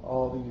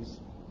all these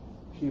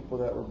people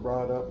that were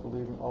brought up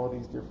believing all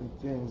these different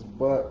things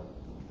but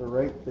the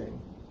right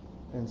thing.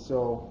 And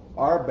so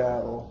our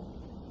battle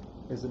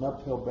is an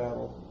uphill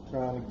battle,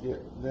 trying to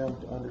get them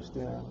to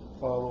understand,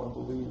 follow, and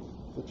believe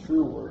the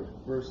true word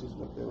versus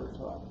what they were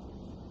taught.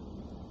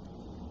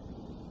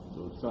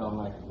 So it sounds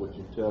like what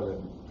you're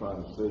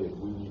trying to say is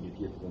we need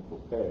to get them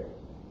prepared.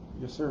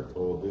 Yes, sir.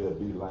 Or they'll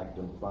be like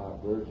them 5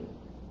 virgins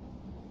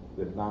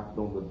that knocked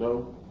on the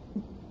door.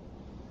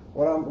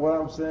 What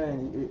I'm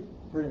saying,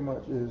 it pretty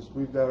much is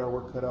we've got our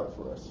work cut out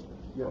for us.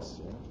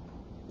 Yes.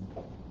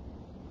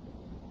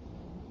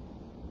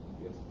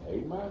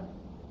 Amen.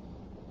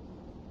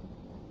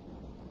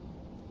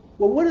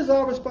 Well, what is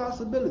our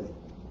responsibility?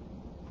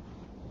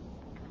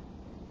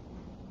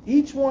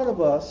 Each one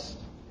of us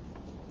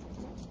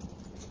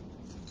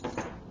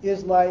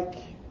is like,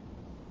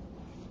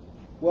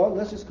 well,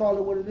 let's just call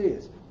it what it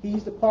is.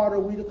 He's the potter,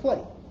 we the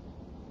clay.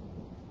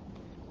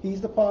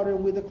 He's the potter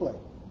and we're the clay.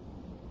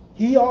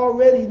 He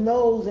already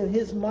knows in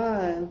his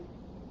mind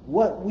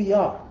what we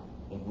are.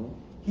 Mm-hmm.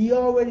 He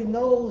already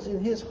knows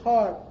in his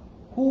heart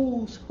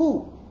who's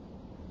who.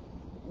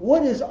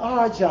 What is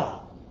our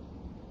job?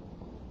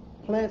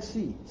 Plant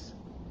seeds.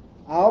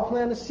 I'll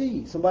plant a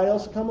seed. Somebody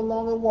else will come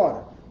along and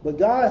water. But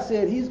God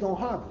said he's going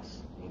to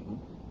harvest. Mm-hmm.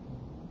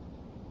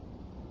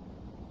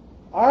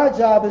 Our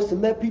job is to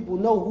let people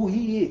know who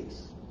he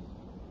is.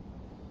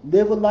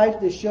 Live a life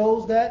that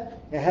shows that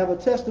and have a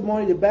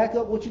testimony to back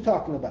up what you're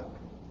talking about.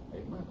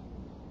 Amen.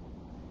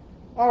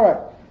 All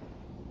right.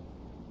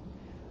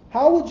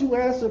 How would you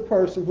answer a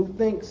person who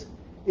thinks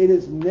it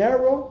is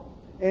narrow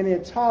and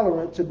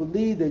intolerant to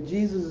believe that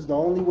Jesus is the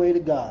only way to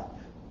God?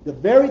 The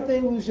very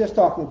thing we was just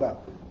talking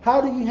about.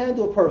 How do you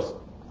handle a person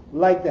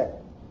like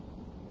that?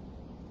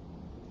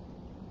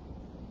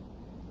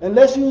 And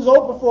let's use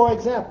Oprah for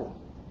example.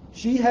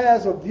 She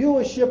has a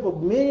viewership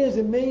of millions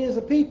and millions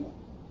of people.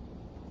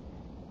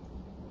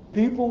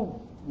 People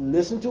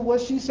listen to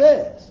what she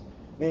says.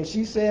 And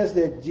she says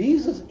that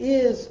Jesus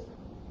is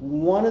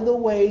one of the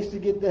ways to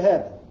get to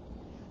heaven.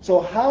 So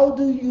how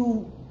do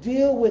you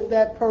deal with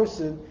that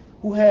person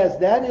who has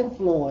that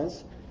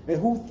influence and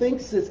who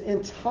thinks it's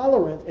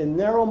intolerant and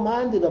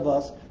narrow-minded of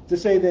us to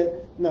say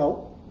that,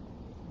 no,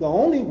 the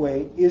only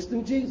way is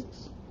through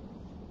Jesus?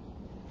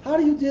 How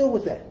do you deal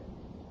with that?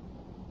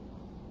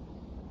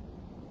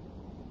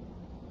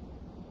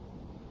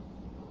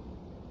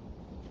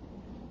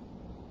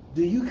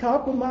 Do you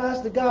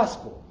compromise the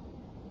gospel?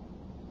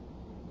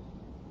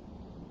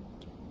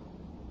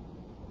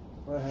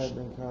 If I had to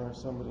encounter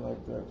somebody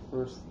like that,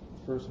 first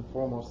and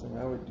foremost thing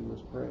I would do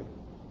is pray.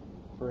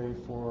 Pray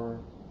for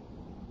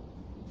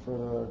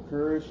the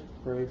courage.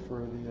 Pray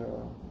for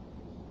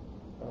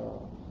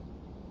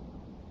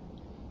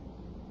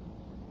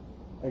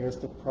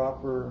the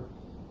proper.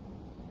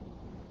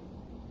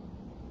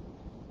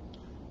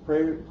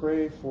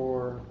 Pray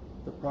for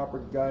the proper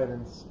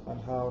guidance on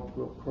how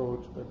to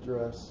approach,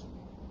 address,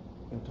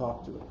 and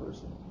talk to the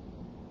person.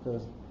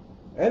 Because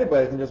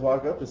anybody can just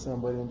walk up to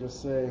somebody and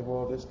just say,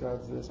 well, this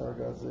God's this, our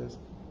God's this,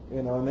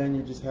 and then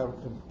you just have a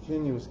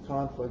continuous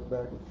conflict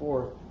back and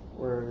forth,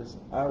 whereas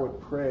I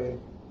would pray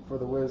for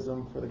the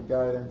wisdom, for the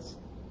guidance,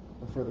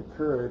 and for the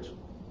courage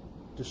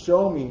to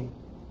show me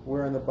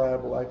where in the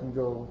Bible I can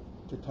go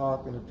to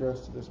talk and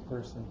address to this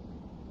person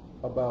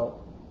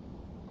about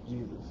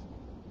Jesus.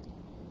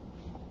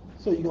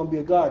 So you're going to be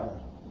a gardener.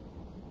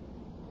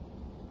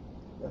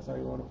 That's how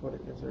you want to put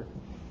it, yes, sir.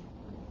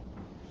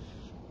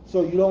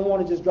 So you don't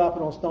want to just drop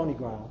it on stony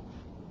ground.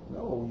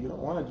 No, you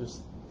don't want to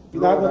just.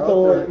 You're not going to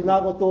throw it. You're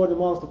not going to throw it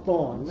amongst the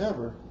thorns.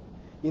 Never.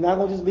 You're not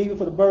going to just leave it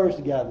for the birds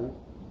to gather.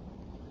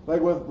 Like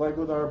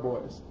with our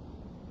boys,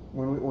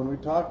 when we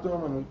talk to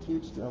them and we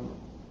teach them,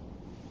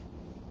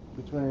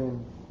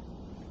 between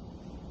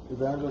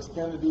Evangelist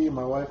Kennedy,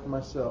 my wife, and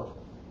myself,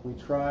 we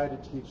try to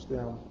teach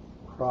them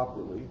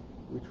properly.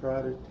 We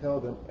try to tell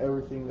them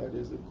everything that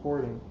is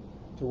according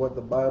to what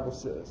the Bible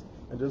says.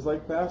 And just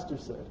like Pastor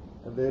said,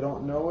 if they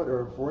don't know it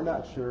or if we're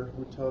not sure,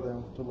 we tell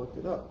them to look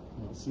it up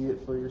and see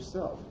it for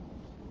yourself.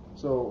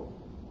 So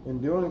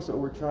in doing so,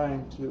 we're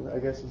trying to, I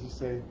guess as you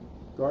say,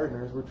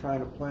 gardeners, we're trying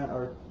to plant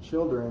our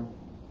children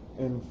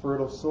in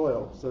fertile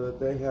soil so that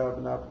they have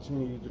an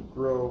opportunity to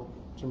grow,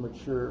 to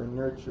mature, and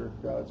nurture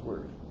God's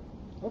Word.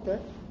 Okay.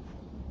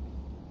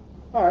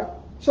 All right.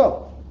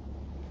 So,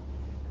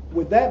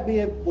 with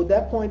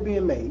that point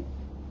being made,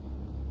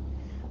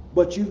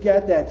 but you've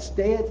got that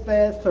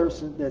steadfast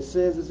person that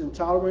says it's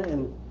intolerant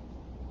and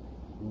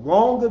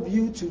wrong of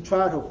you to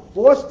try to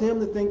force them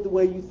to think the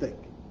way you think.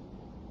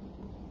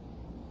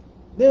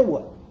 Then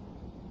what?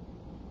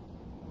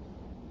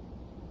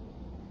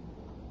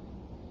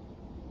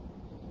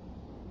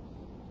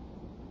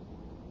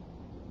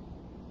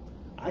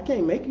 I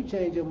can't make you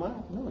change your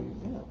mind. No, you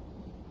can't.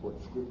 What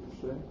the scripture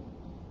say?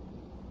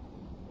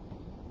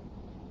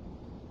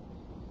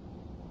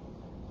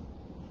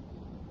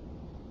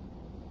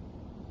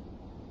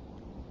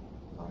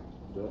 Like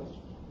dust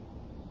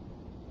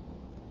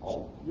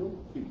off your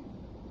feet.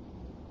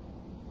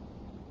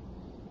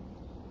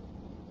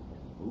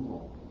 Move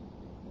on.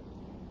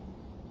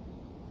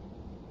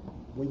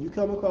 When you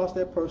come across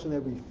that person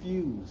that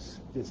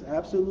just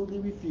absolutely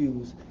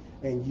refuse,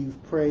 and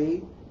you've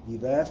prayed,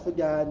 you've asked for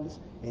guidance,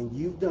 and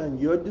you've done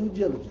your due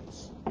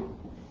diligence,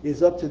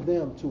 it's up to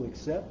them to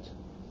accept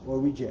or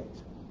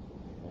reject.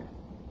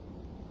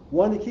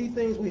 One of the key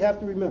things we have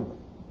to remember,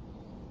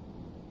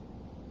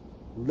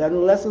 one of the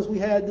lessons we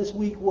had this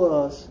week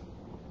was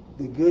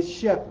the good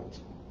shepherd.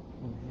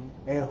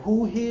 Mm-hmm. And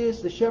who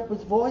hears the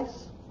shepherd's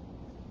voice?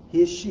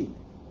 His sheep.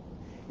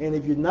 And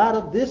if you're not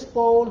of this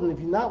fold, and if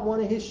you're not one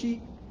of his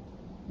sheep,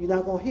 you're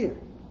not going to hear.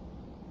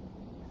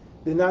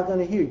 They're not going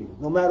to hear you,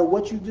 no matter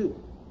what you do.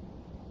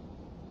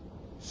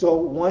 So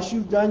once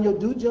you've done your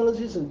due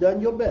diligence and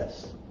done your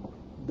best,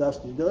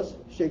 dust the dust,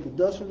 shake the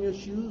dust from your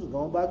shoes, and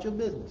go about your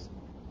business.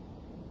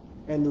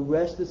 And the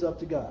rest is up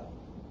to God.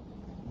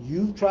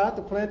 You've tried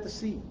to plant the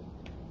seed.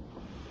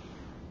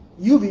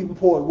 You've even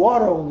poured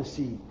water on the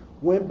seed.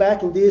 Went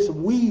back and did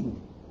some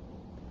weeding.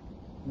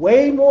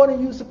 Way more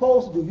than you're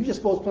supposed to do. You're just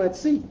supposed to plant the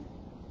seed.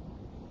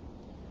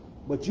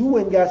 But you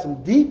went and got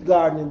some deep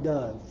gardening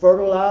done.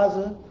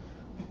 Fertilizer,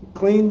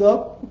 cleaned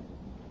up,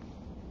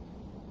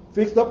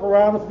 fixed up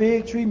around the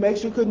fig tree, make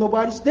sure couldn't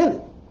nobody steal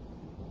it.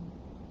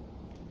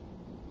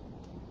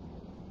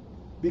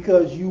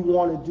 Because you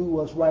want to do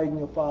what's right in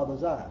your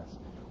Father's eyes.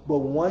 But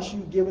once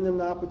you've given them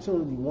the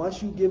opportunity,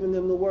 once you've given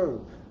them the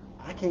word,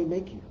 I can't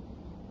make you.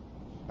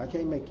 I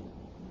can't make you.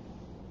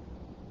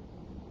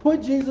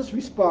 Put Jesus'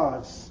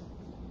 response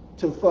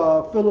to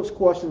Philip's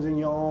questions in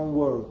your own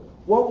word.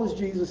 What was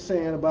Jesus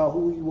saying about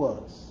who he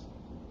was?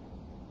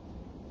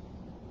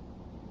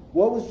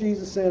 What was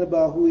Jesus saying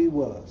about who he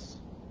was?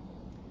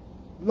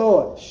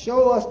 Lord,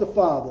 show us the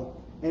Father,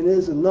 and it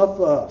is enough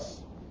for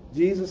us.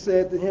 Jesus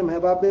said to him,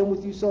 have I been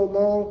with you so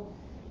long?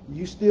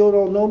 You still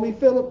don't know me,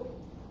 Philip?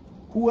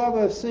 Whoever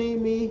has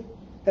seen me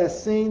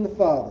has seen the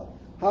Father.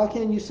 How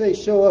can you say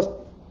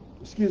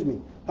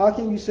how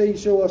can you say you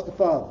show us the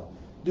Father?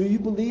 Do you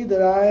believe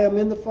that I am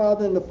in the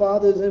Father and the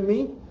Father is in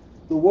me?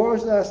 The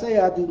words that I say,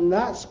 I do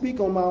not speak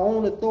on my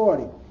own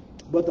authority,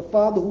 but the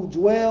Father who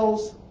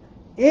dwells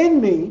in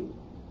me,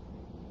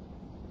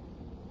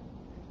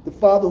 the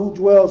Father who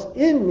dwells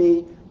in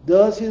me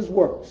does his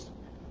works.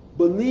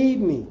 Believe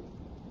me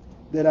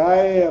that I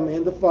am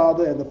in the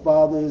Father and the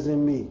Father is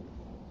in me,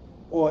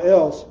 or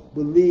else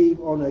believe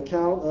on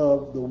account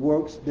of the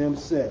works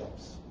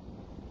themselves.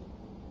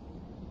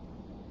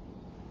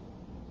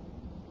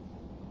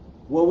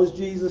 What was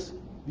Jesus?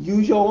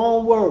 Use your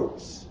own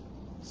words.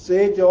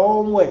 Say it your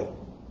own way.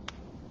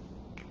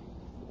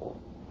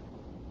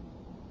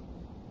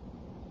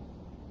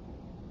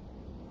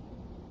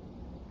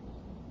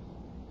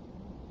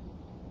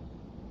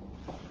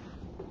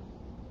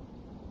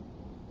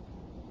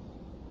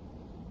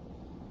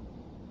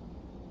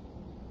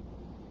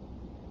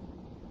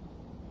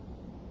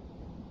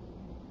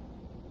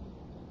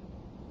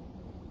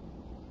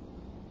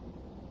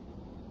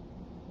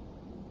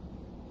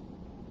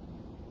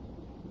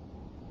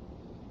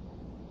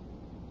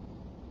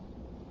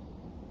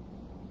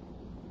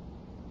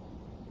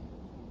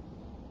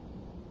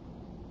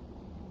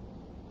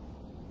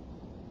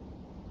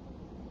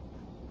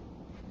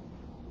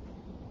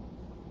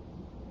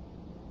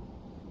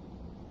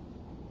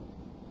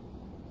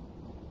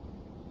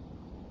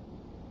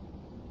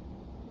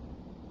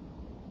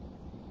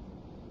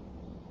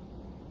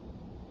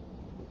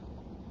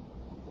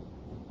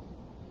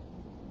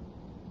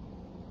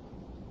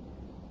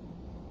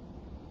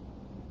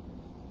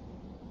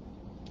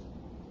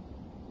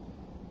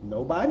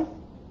 Nobody?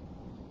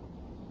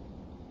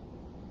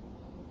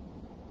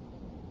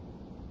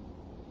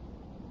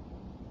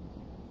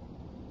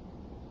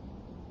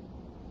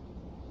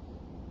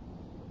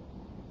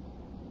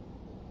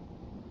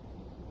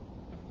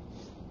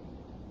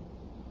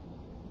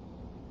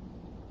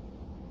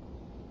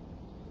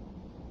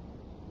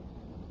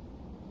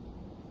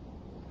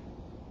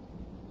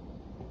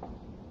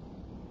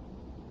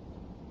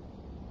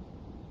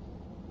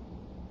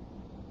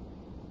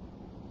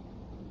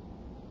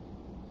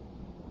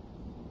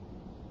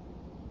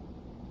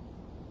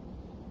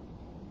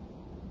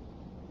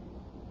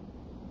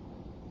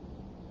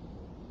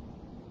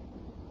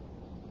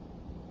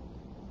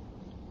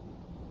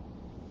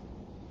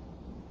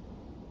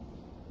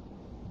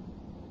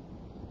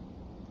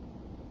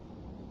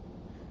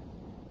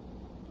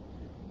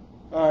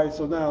 All right,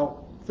 so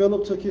now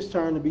Philip took his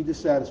turn to be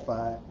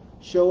dissatisfied.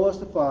 Show us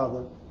the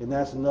Father, and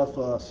that's enough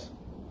for us.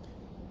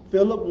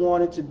 Philip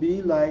wanted to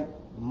be like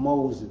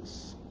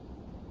Moses,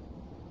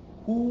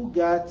 who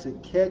got to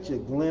catch a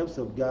glimpse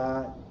of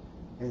God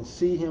and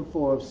see him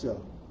for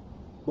himself.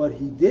 But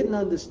he didn't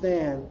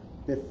understand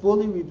that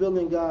fully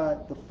revealing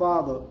God the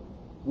Father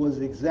was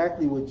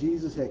exactly what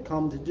Jesus had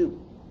come to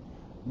do.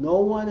 No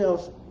one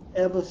else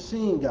ever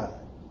seen God.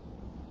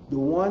 The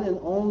one and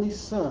only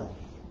Son,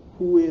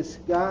 who is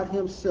God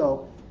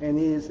himself and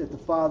is at the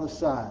Father's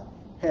side,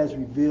 has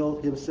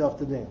revealed himself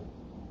to them.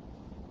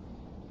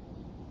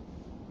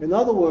 In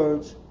other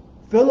words,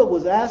 Philip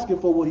was asking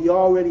for what he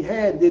already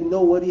had and didn't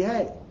know what he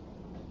had.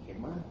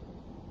 Amen.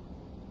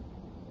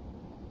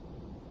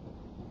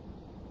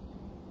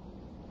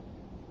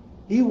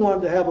 He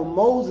wanted to have a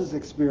Moses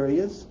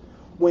experience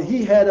when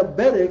he had a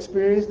better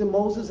experience than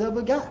Moses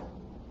ever got.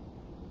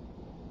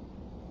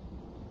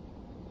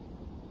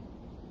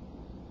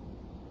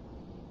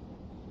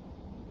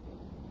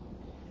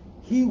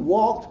 He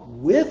walked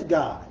with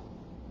God,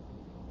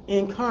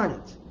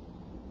 incarnate.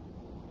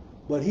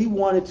 But he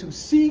wanted to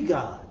see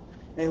God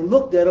and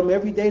looked at him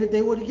every day that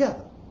they were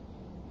together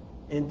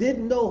and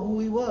didn't know who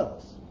he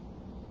was.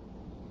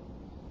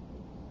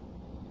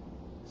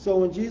 So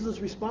when Jesus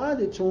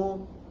responded to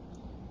him,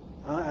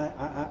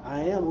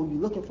 I am who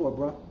you're looking for,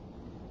 bro.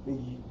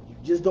 You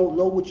just don't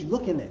know what you're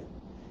looking at.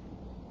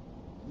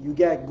 You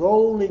got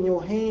gold in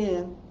your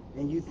hand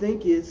and you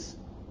think it's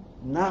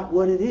not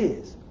what it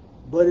is.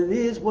 But it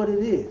is what it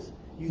is.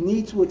 You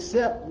need to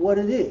accept what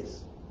it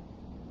is.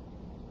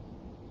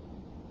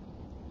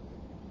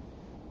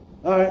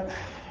 All right.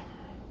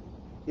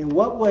 In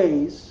what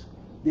ways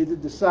did the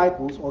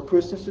disciples or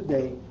Christians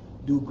today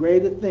do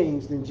greater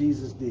things than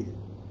Jesus did?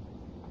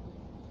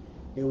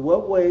 In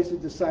what ways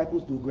did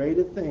disciples do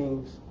greater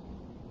things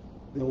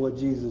than what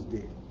Jesus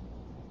did?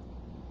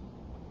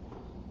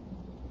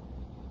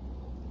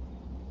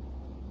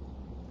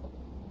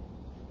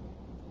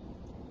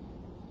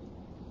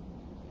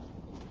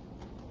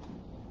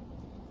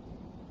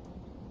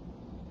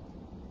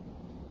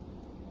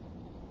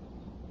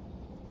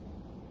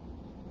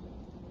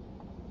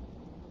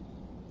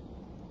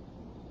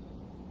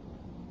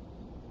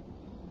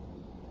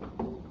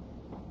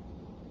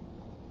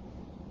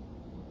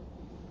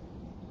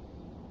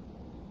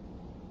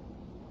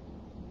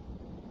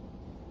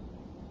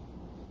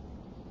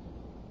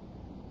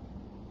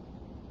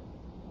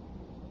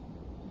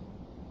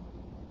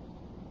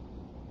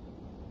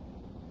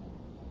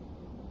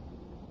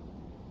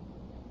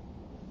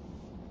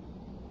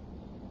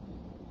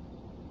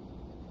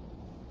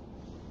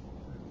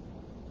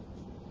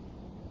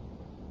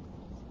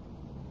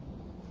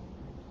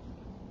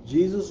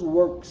 Jesus'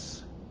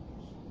 works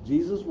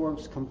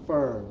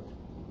confirmed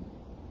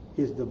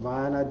his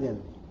divine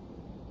identity.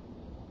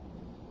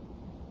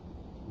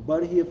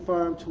 But he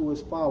affirmed to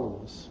his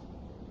followers,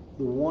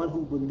 the one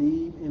who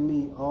believe in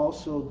me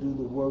also do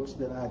the works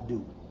that I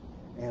do,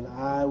 and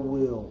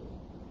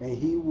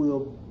he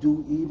will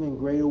do even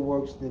greater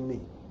works than me.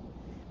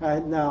 All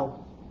right,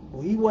 now,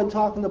 he wasn't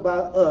talking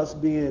about us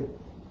being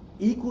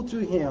equal to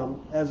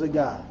him as a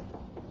God.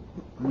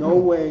 No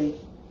way,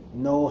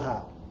 no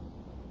how.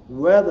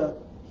 Rather,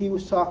 he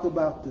was talking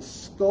about the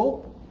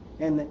scope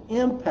and the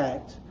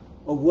impact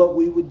of what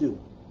we would do.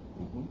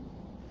 Mm-hmm.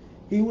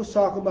 He was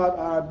talking about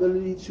our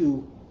ability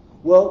to,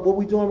 what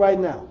we're doing right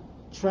now,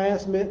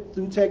 transmit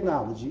through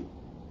technology,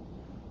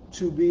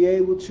 to be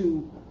able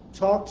to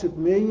talk to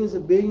millions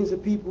and billions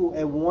of people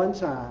at one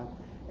time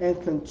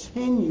and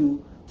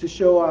continue to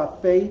show our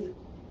faith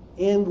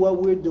in what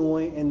we're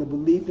doing and the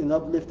belief in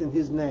uplifting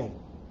his name.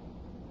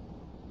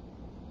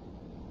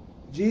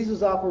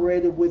 Jesus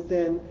operated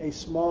within a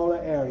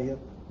smaller area.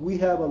 We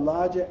have a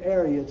larger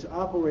area to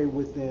operate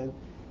within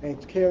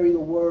and carry the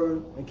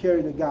word and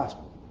carry the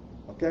gospel.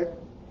 Okay?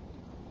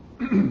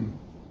 In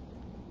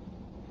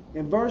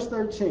verse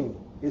 13,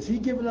 is he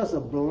giving us a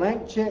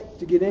blank check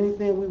to get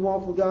anything we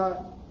want from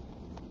God?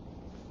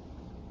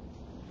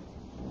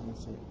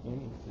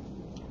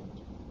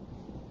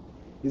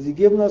 Is he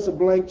giving us a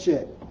blank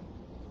check?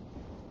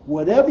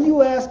 Whatever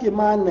you ask in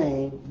my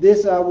name,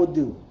 this I will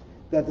do,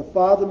 that the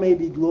Father may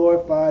be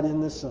glorified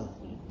in the Son.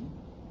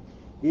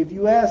 If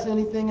you ask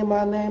anything in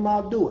my name,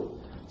 I'll do it.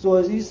 So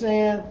is he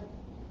saying,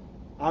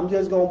 I'm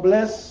just going to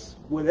bless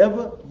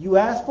whatever you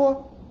ask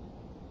for?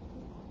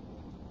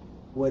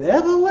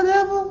 Whatever?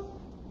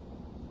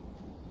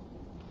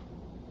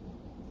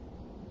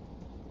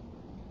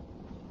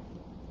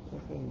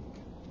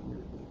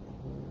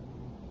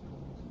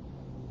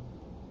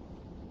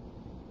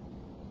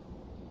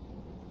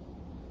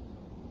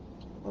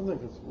 I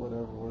think it's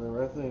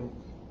whatever. I think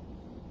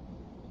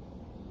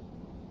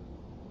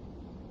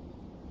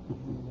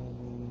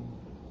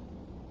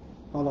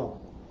Hold on.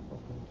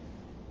 Okay.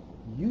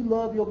 You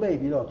love your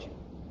baby, don't you?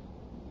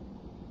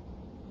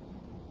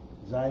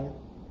 Zion?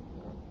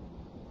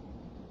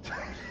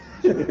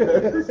 Help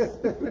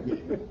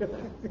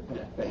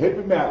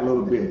him out a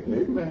little bit.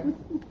 Amen.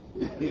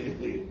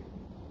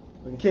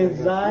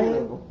 Can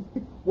Zion?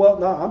 Well,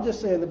 no, I'm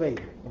just saying the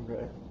baby.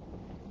 Okay.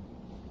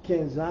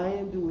 Can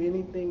Zion do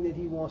anything that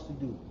he wants to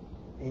do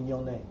in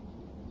your name?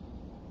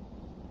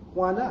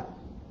 Why not?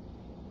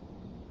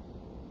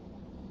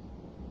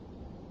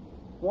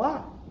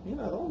 Why? You're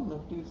not old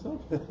enough to do some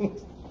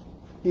things.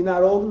 He's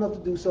not old enough to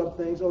do some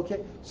things,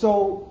 okay?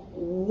 So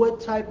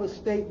what type of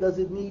state does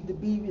it need to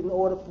be in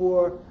order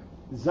for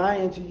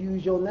Zion to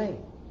use your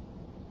name?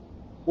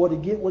 Or to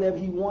get whatever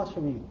he wants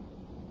from you?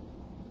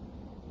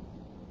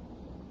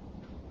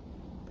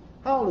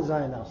 How old is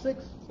Zion now?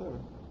 6? 7.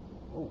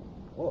 Oh,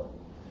 boy.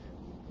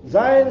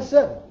 Zion is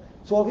 7.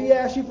 So if he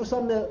asks you for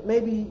something that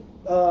maybe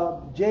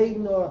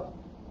Jaden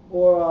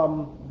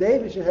or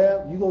David should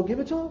have, you going to give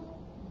it to him?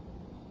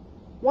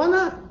 Why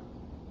not?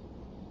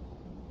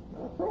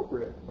 Not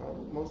appropriate,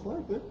 most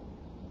likely.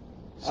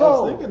 So, I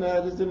was thinking that,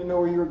 I just didn't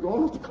know where you were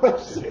going with the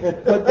question.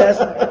 but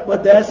that's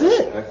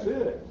it. That's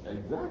it.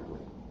 Exactly.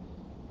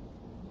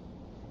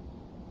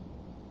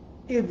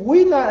 If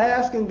we're not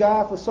asking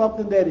God for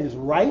something that is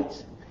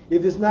right,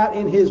 if it's not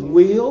in his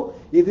will,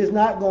 if it's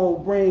not going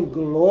to bring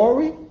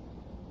glory,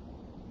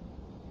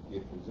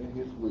 if it's in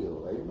his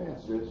will, amen,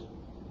 sis.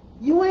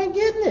 You ain't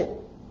getting it.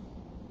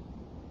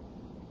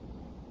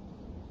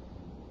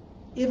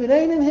 If it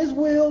ain't in his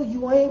will,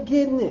 you ain't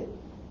getting it.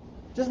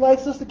 Just like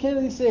Sister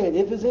Kennedy said,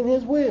 if it's in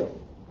his will,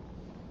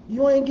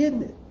 you ain't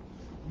getting it.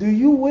 Do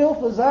you will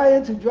for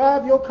Zion to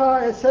drive your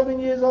car at 7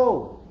 years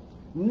old?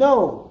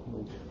 No.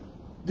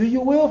 Do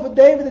you will for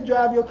David to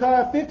drive your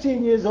car at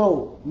 15 years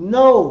old?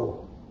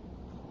 No.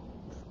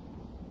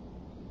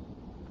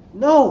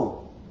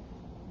 No.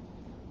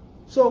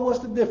 So what's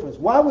the difference?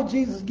 Why would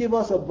Jesus give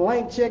us a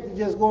blank check to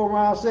just go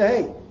around and say,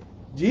 hey,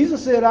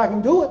 Jesus said I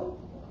can do it?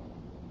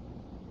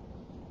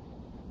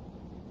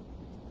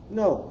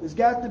 No, it's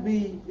got to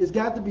be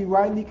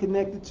rightly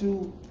connected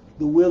to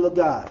the will of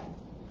God.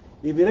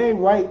 If it ain't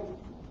right,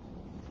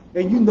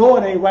 and you know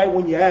it ain't right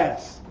when you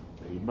ask.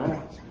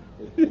 Amen.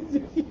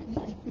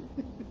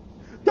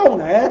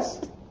 Don't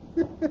ask.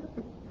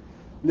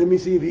 Let me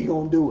see if he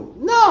gonna do it.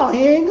 No,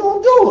 he ain't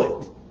gonna do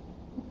it.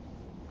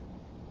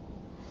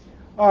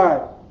 All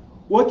right.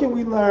 What can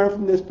we learn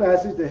from this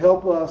passage to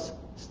help us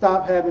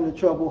stop having a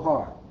troubled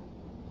heart?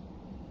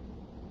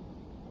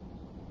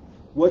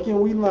 What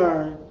can we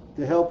learn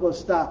to help us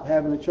stop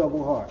having a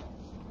troubled heart?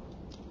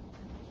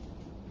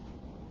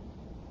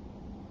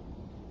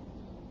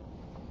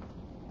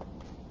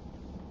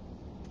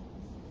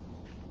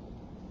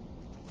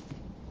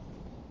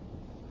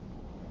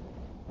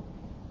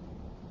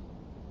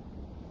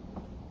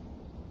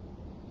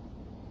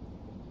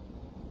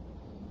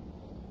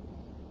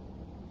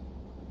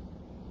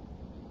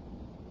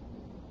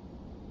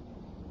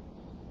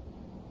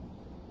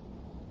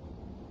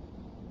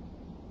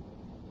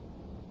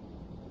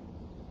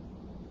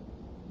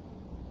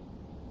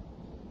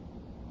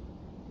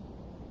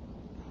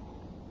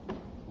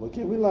 What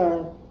can we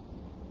learn?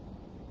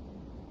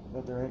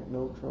 That there ain't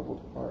no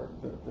troubled heart,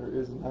 that there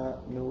is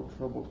not no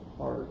troubled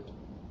heart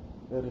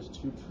that is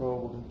too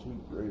troubled and too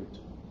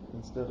great.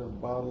 Instead of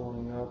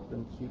bottling up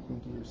and keeping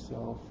to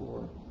yourself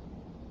or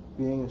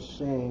being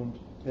ashamed,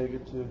 take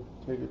it to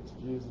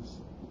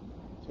Jesus.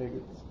 Take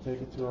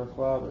it to our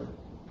Father.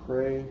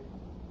 Pray,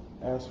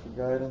 ask for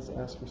guidance,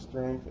 ask for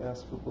strength,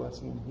 ask for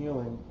blessing and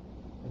healing,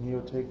 and He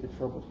will take your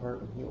troubled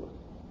heart and heal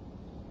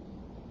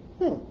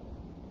it.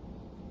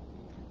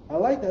 I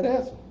like that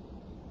answer.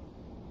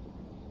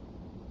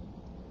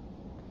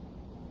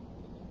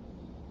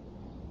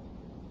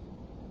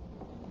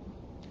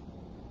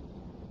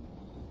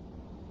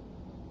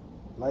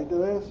 Like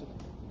that answer.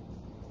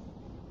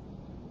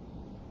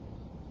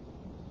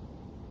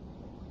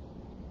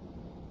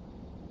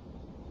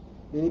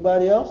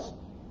 Anybody else?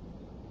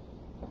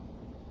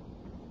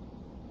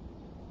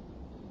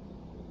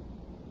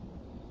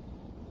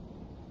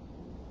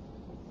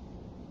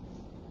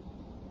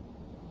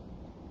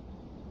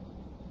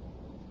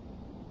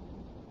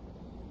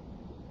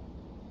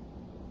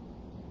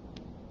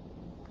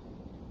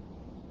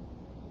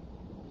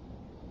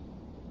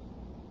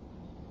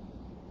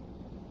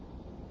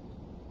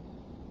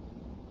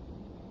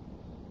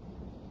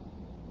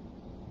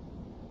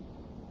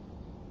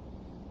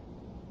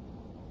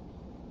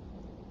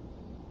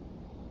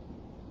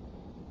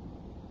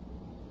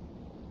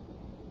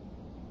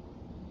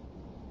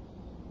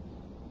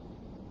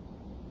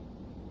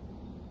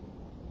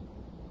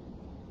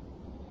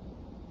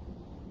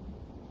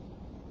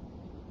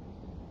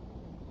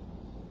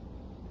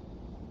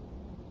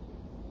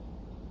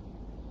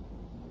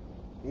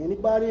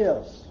 Anybody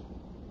else?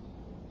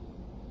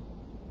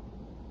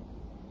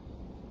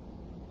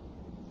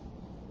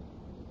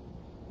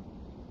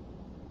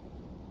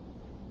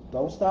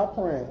 Don't stop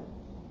praying.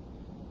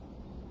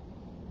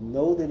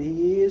 Know that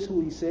He is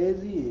who He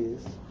says He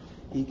is.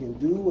 He can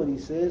do what He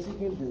says He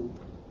can do.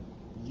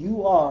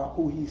 You are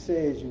who He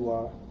says you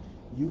are.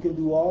 You can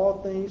do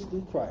all things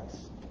through Christ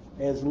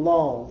as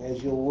long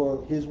as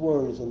His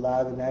word is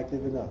alive and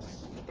active in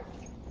us.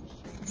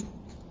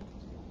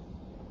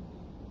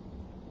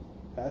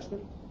 Pastor?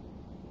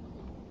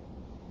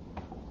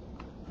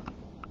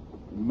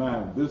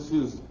 Man, this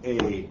is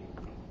a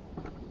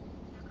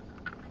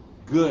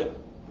good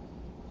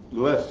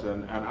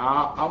lesson, and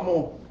I'm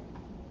going to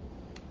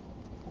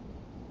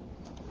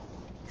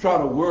try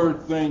to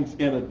word things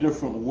in a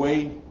different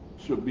way,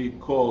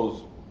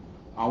 because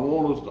I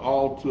want us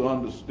all to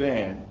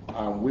understand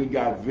we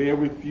got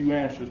very few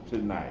answers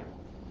tonight.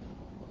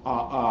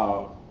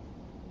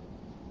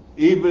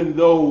 Even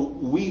though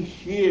we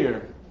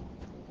hear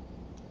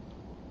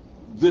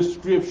this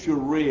scripture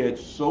read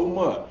so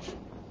much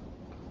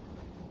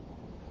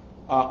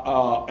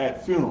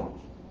at funerals,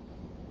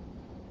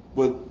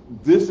 but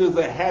this is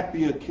a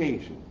happy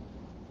occasion.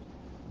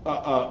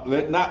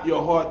 Let not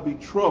your heart be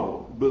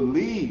troubled.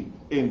 Believe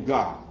in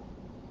God.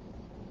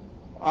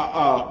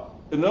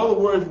 In other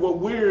words, what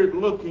we're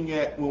looking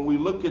at when we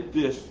look at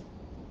this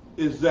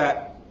is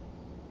that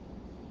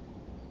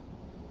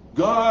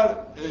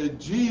God,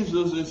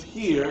 Jesus is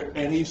here,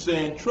 and He's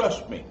saying,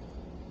 trust me.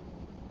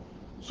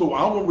 So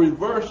I'm going to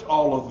reverse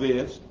all of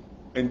this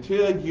and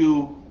tell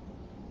you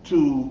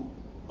to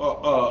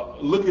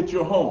look at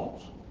your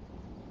homes.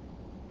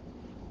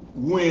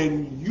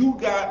 When you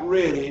got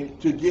ready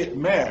to get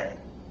married,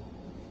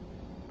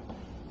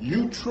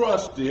 you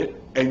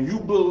trusted and you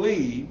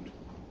believed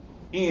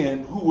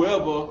in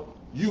whoever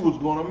you was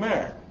going to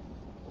marry.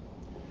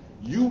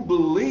 You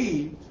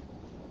believed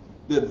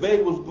that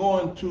they was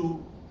going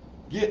to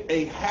get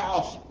a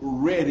house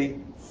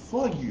ready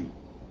for you.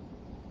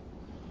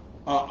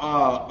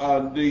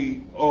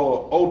 The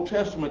Old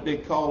Testament, they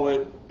call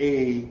it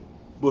a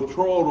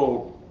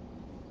betrothal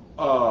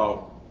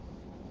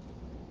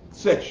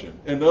section.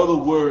 In other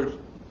words,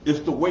 it's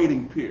the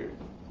waiting period.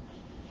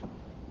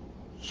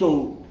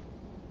 So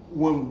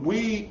when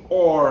we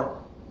are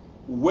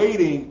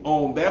waiting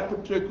on that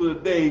particular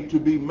day to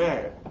be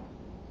married,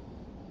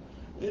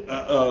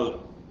 your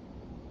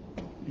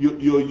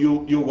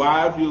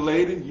wives, your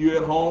ladies, you're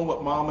at home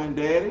with mom and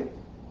daddy,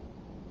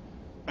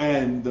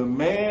 and the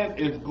man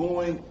is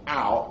going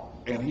out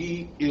and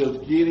he is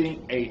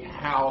getting a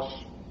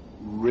house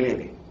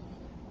ready.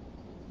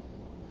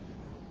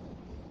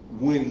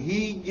 When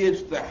he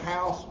gets the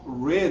house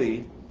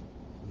ready,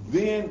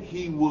 then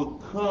he will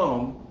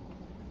come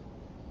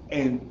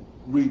and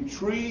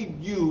retrieve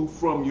you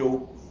from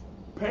your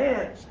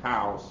parents'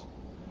 house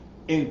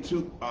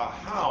into a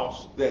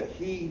house that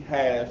he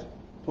has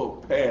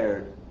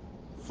prepared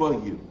for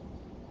you.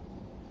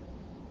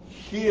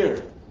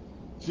 Here,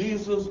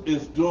 Jesus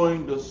is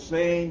doing the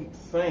same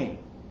thing.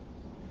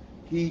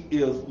 He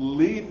is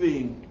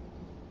leaving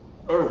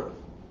earth,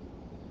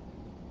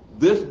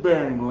 this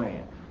barren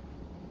land,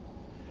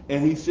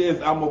 and he says,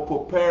 I'm going to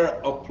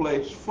prepare a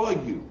place for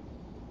you.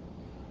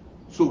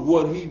 So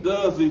what he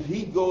does is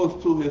he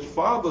goes to his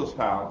father's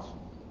house.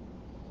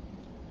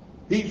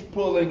 He's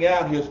pulling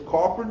out his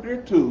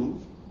carpenter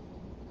tools,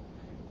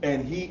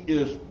 and he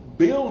is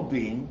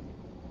building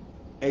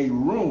a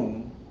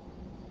room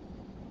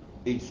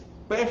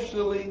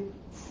especially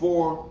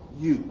for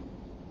you.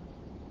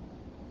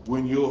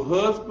 When your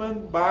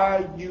husband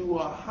buys you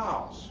a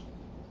house,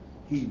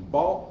 he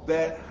bought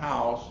that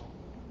house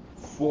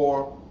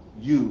for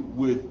you,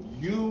 with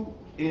you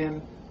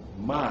in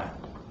mind.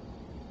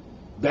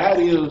 That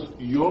is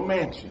your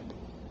mansion.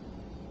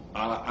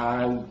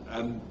 I'm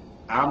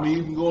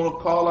even going to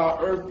call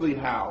our earthly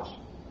house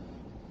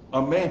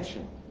a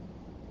mansion,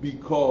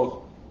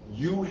 because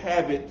you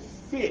have it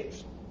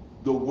fixed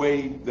the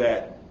way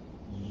that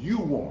you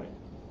want it.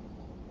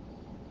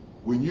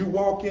 When you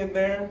walk in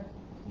there,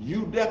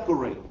 you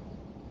decorate.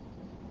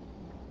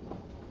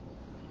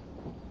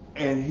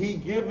 And he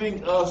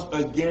giving us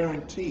a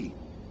guarantee.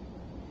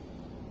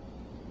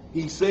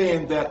 He's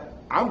saying that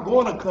I'm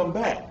going to come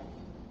back.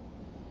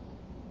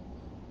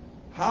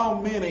 How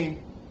many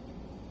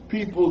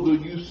people do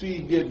you see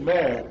get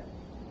married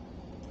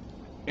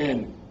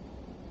and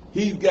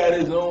he's got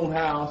his own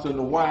house and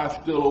the wife's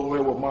still over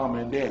there with mama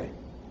and daddy?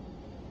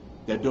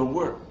 That don't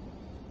work.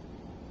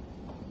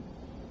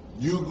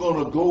 You're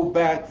going to go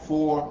back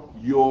for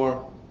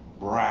your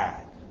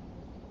bride.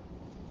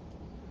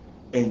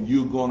 And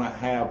you're going to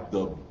have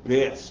the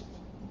best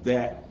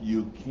that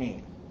you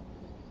can.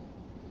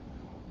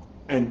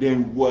 And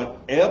then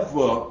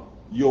whatever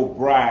your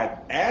bride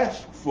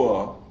asks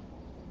for,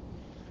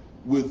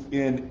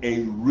 within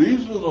a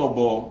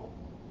reasonable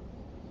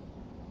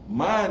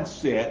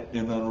mindset,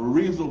 in a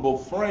reasonable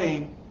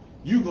frame,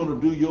 you're going to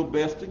do your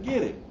best to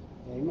get it.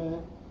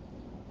 Amen.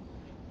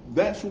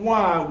 That's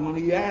why when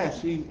he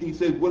asked, he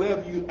said,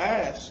 whatever you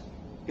ask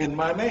in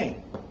my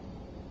name.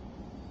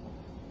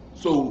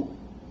 So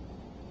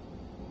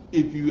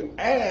if you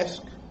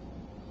ask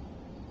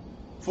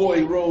for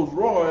a Rolls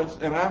Royce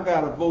and I've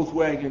got a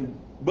Volkswagen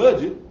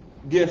budget,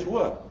 guess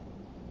what?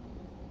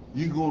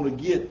 You're going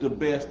to get the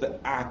best that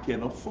I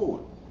can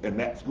afford. And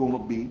that's going to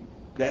be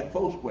that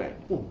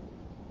Volkswagen.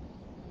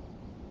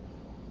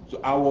 So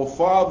our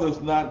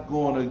Father's not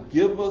going to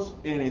give us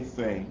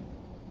anything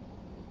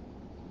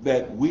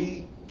that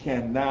we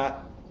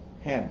cannot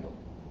handle.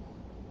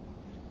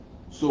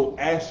 So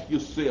ask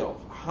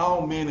yourself,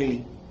 how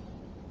many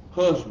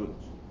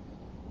husbands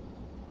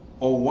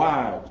or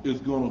wives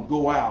is going to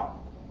go out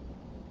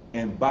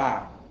and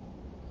buy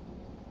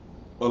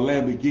a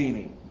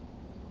Lamborghini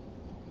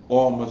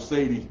or a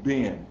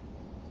Mercedes-Benz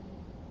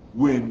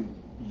when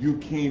you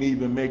can't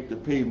even make the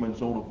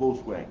payments on a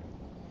Volkswagen?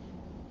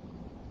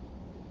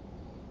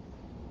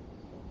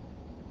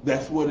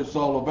 That's what it's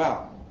all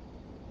about.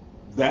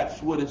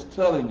 That's what it's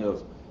telling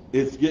us.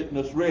 It's getting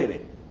us ready.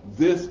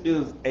 This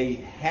is a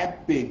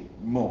happy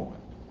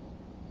moment.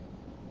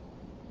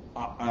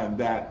 And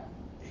that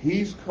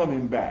he's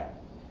coming back.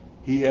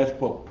 He has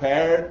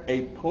prepared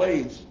a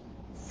place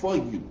for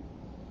you.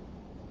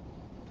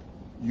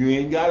 You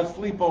ain't got to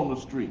sleep on the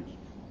streets.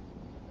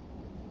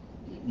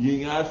 You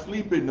ain't got to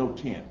sleep in no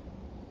tent.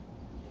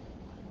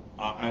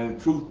 And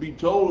truth be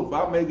told, if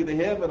I make it to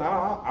heaven,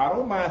 I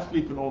don't mind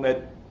sleeping on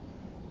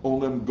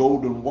them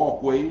golden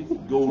walkways,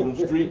 golden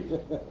streets.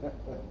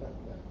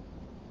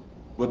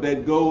 But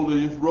that gold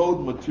is road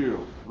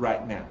material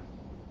right now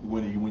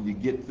when you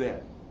get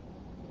there.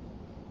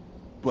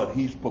 But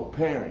he's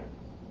preparing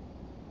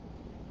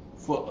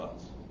for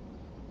us.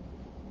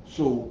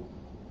 So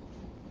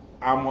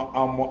I'm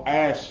going to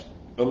ask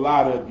a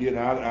lot of you,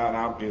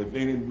 and if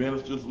any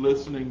ministers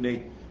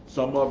listening,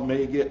 some of them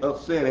may get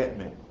upset at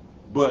me.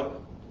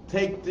 But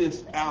take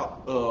this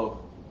out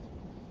of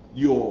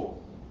your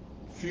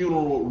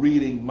funeral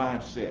reading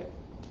mindset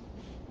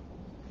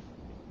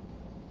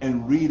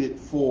and read it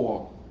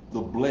for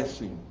the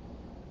blessing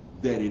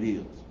that it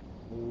is.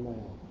 Amen.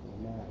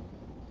 Amen.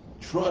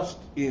 Trust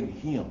in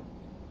him.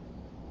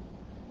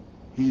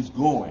 He's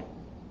going.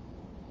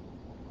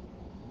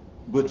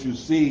 But you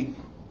see,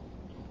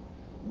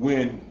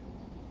 when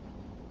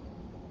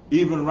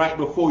even right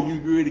before you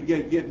ready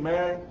to get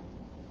married,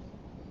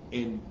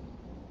 and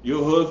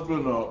your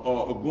husband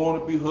or going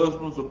to be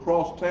husbands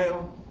across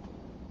town,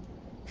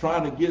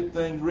 trying to get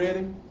things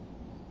ready,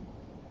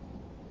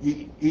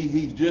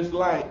 he's just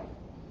like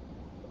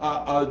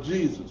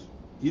Jesus.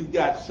 He's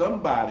got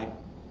somebody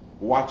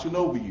watching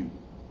over you.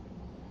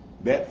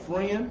 That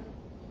friend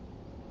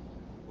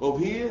of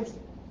his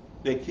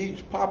that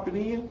keeps popping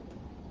in,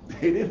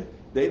 they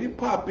didn't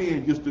pop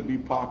in just to be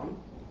popping.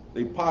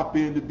 They pop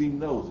in to be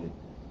nosy,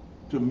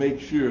 to make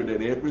sure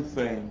that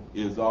everything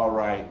is all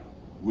right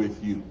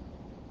with you.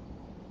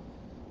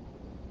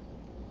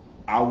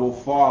 Our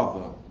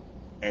Father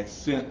has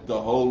sent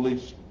the Holy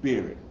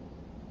Spirit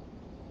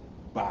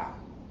by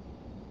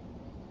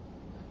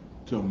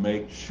to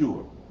make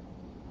sure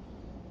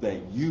that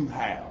you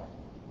have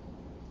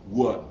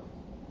what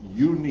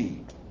you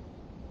need,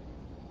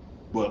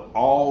 but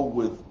all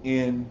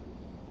within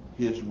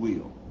his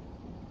will.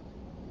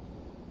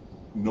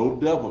 No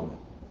devilment.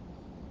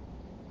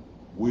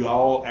 We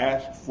all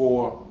ask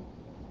for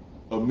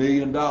 $1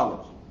 million.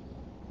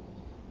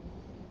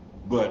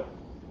 But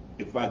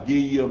if I give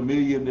you $1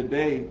 million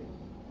today,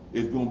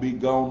 it's going to be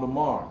gone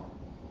tomorrow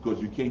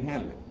because you can't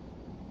handle it.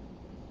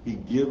 He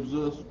gives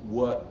us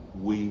what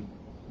we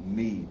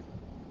need,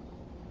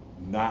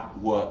 not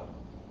what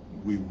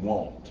we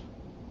want.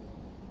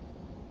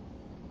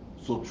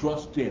 So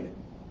trust in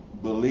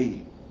it.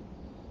 Believe.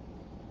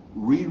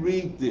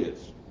 Reread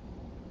this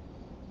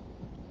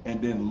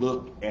and then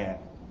look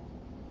at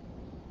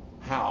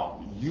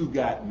how you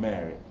got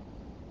married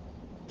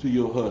to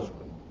your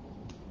husband.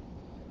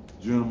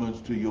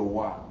 Gentlemen, to your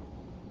wife.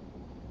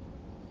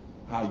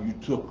 How you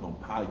took them,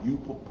 how you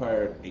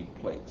prepared a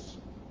place.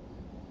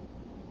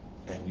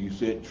 And you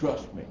said,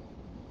 trust me,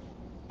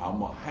 I'm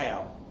going to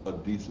have a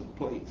decent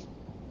place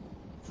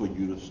for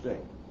you to stay.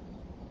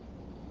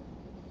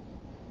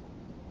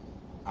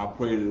 I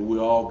pray that we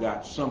all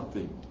got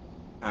something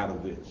out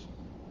of this.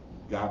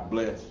 God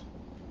bless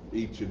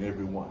each and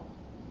every one.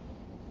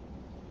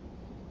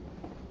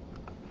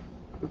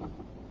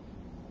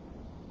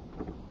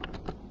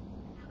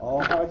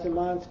 All hearts and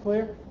minds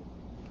clear?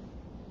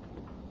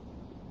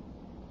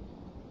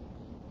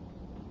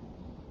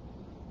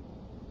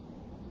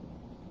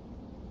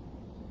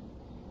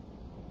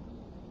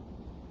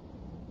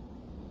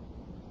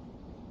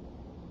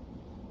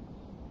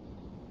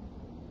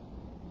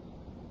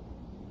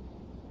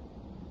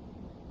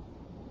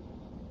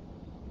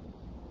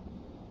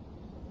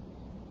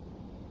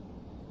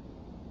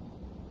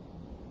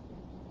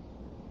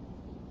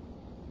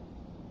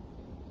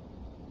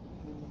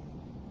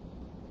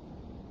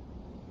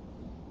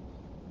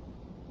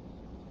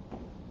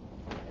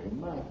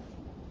 Amen.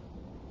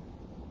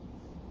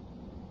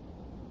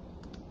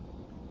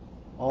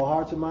 All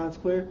hearts and minds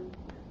clear?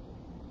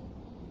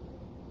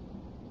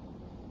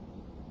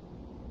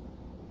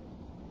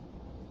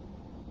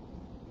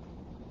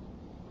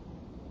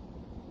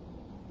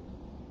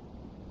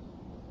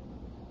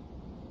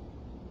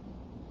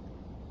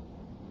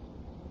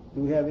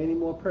 Do we have any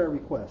more prayer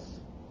requests?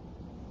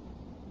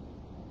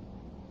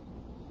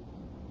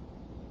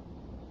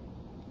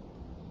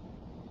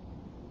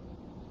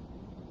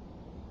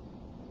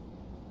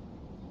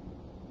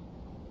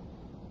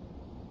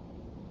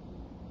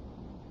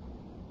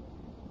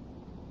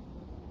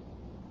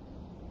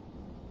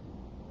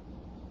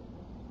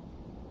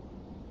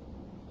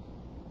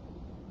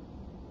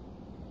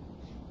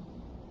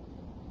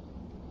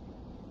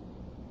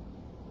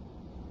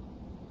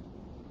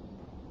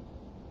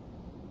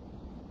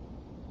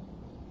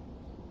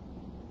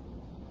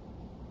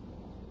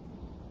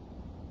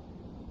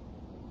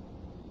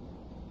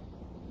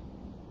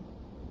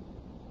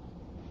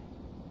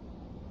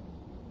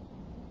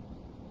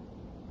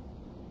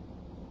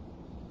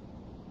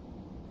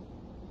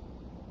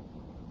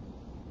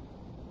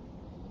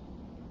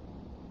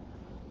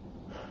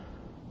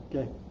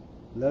 Okay,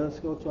 let us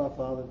go to our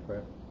Father in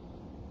prayer.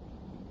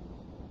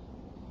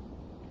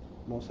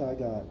 Most High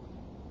God,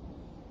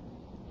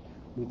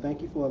 we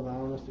thank you for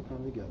allowing us to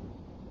come together.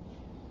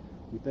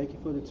 We thank you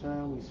for the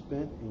time we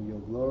spent in your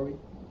glory.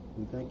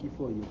 We thank you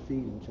for your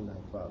feeding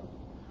tonight, Father.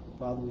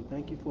 Father, we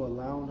thank you for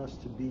allowing us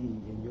to be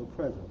in your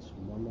presence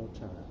one more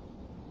time.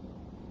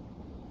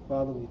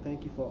 Father, we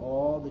thank you for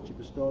all that you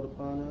bestowed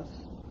upon us.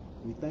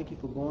 We thank you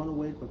for going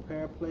away to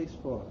prepare a place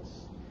for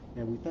us.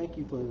 And we thank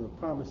you for the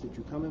promise that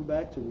you're coming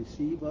back to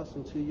receive us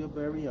into your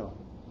very own.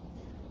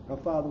 Now,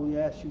 Father, we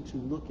ask you to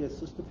look at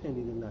Sister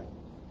Penny tonight.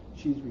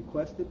 She's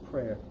requested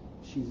prayer.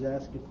 She's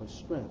asking for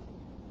strength.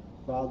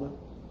 Father,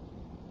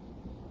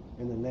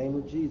 in the name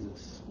of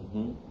Jesus,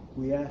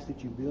 we ask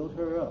that you build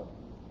her up.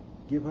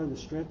 Give her the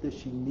strength that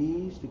she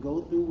needs to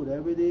go through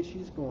whatever it is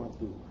she's going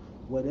through.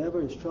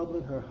 Whatever is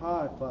troubling her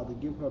heart, Father,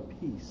 give her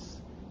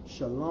peace.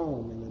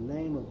 Shalom in the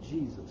name of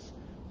Jesus.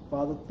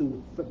 Father,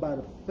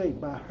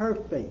 by her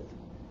faith,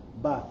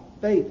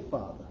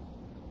 Father,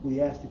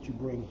 We ask that you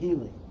bring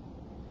healing,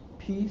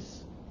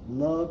 peace,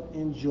 love,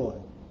 and joy.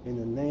 In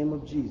the name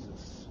of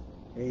Jesus.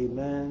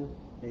 Amen,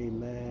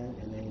 amen,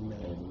 and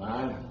amen.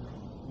 Amen.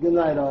 Good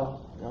night,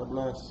 all. God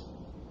bless.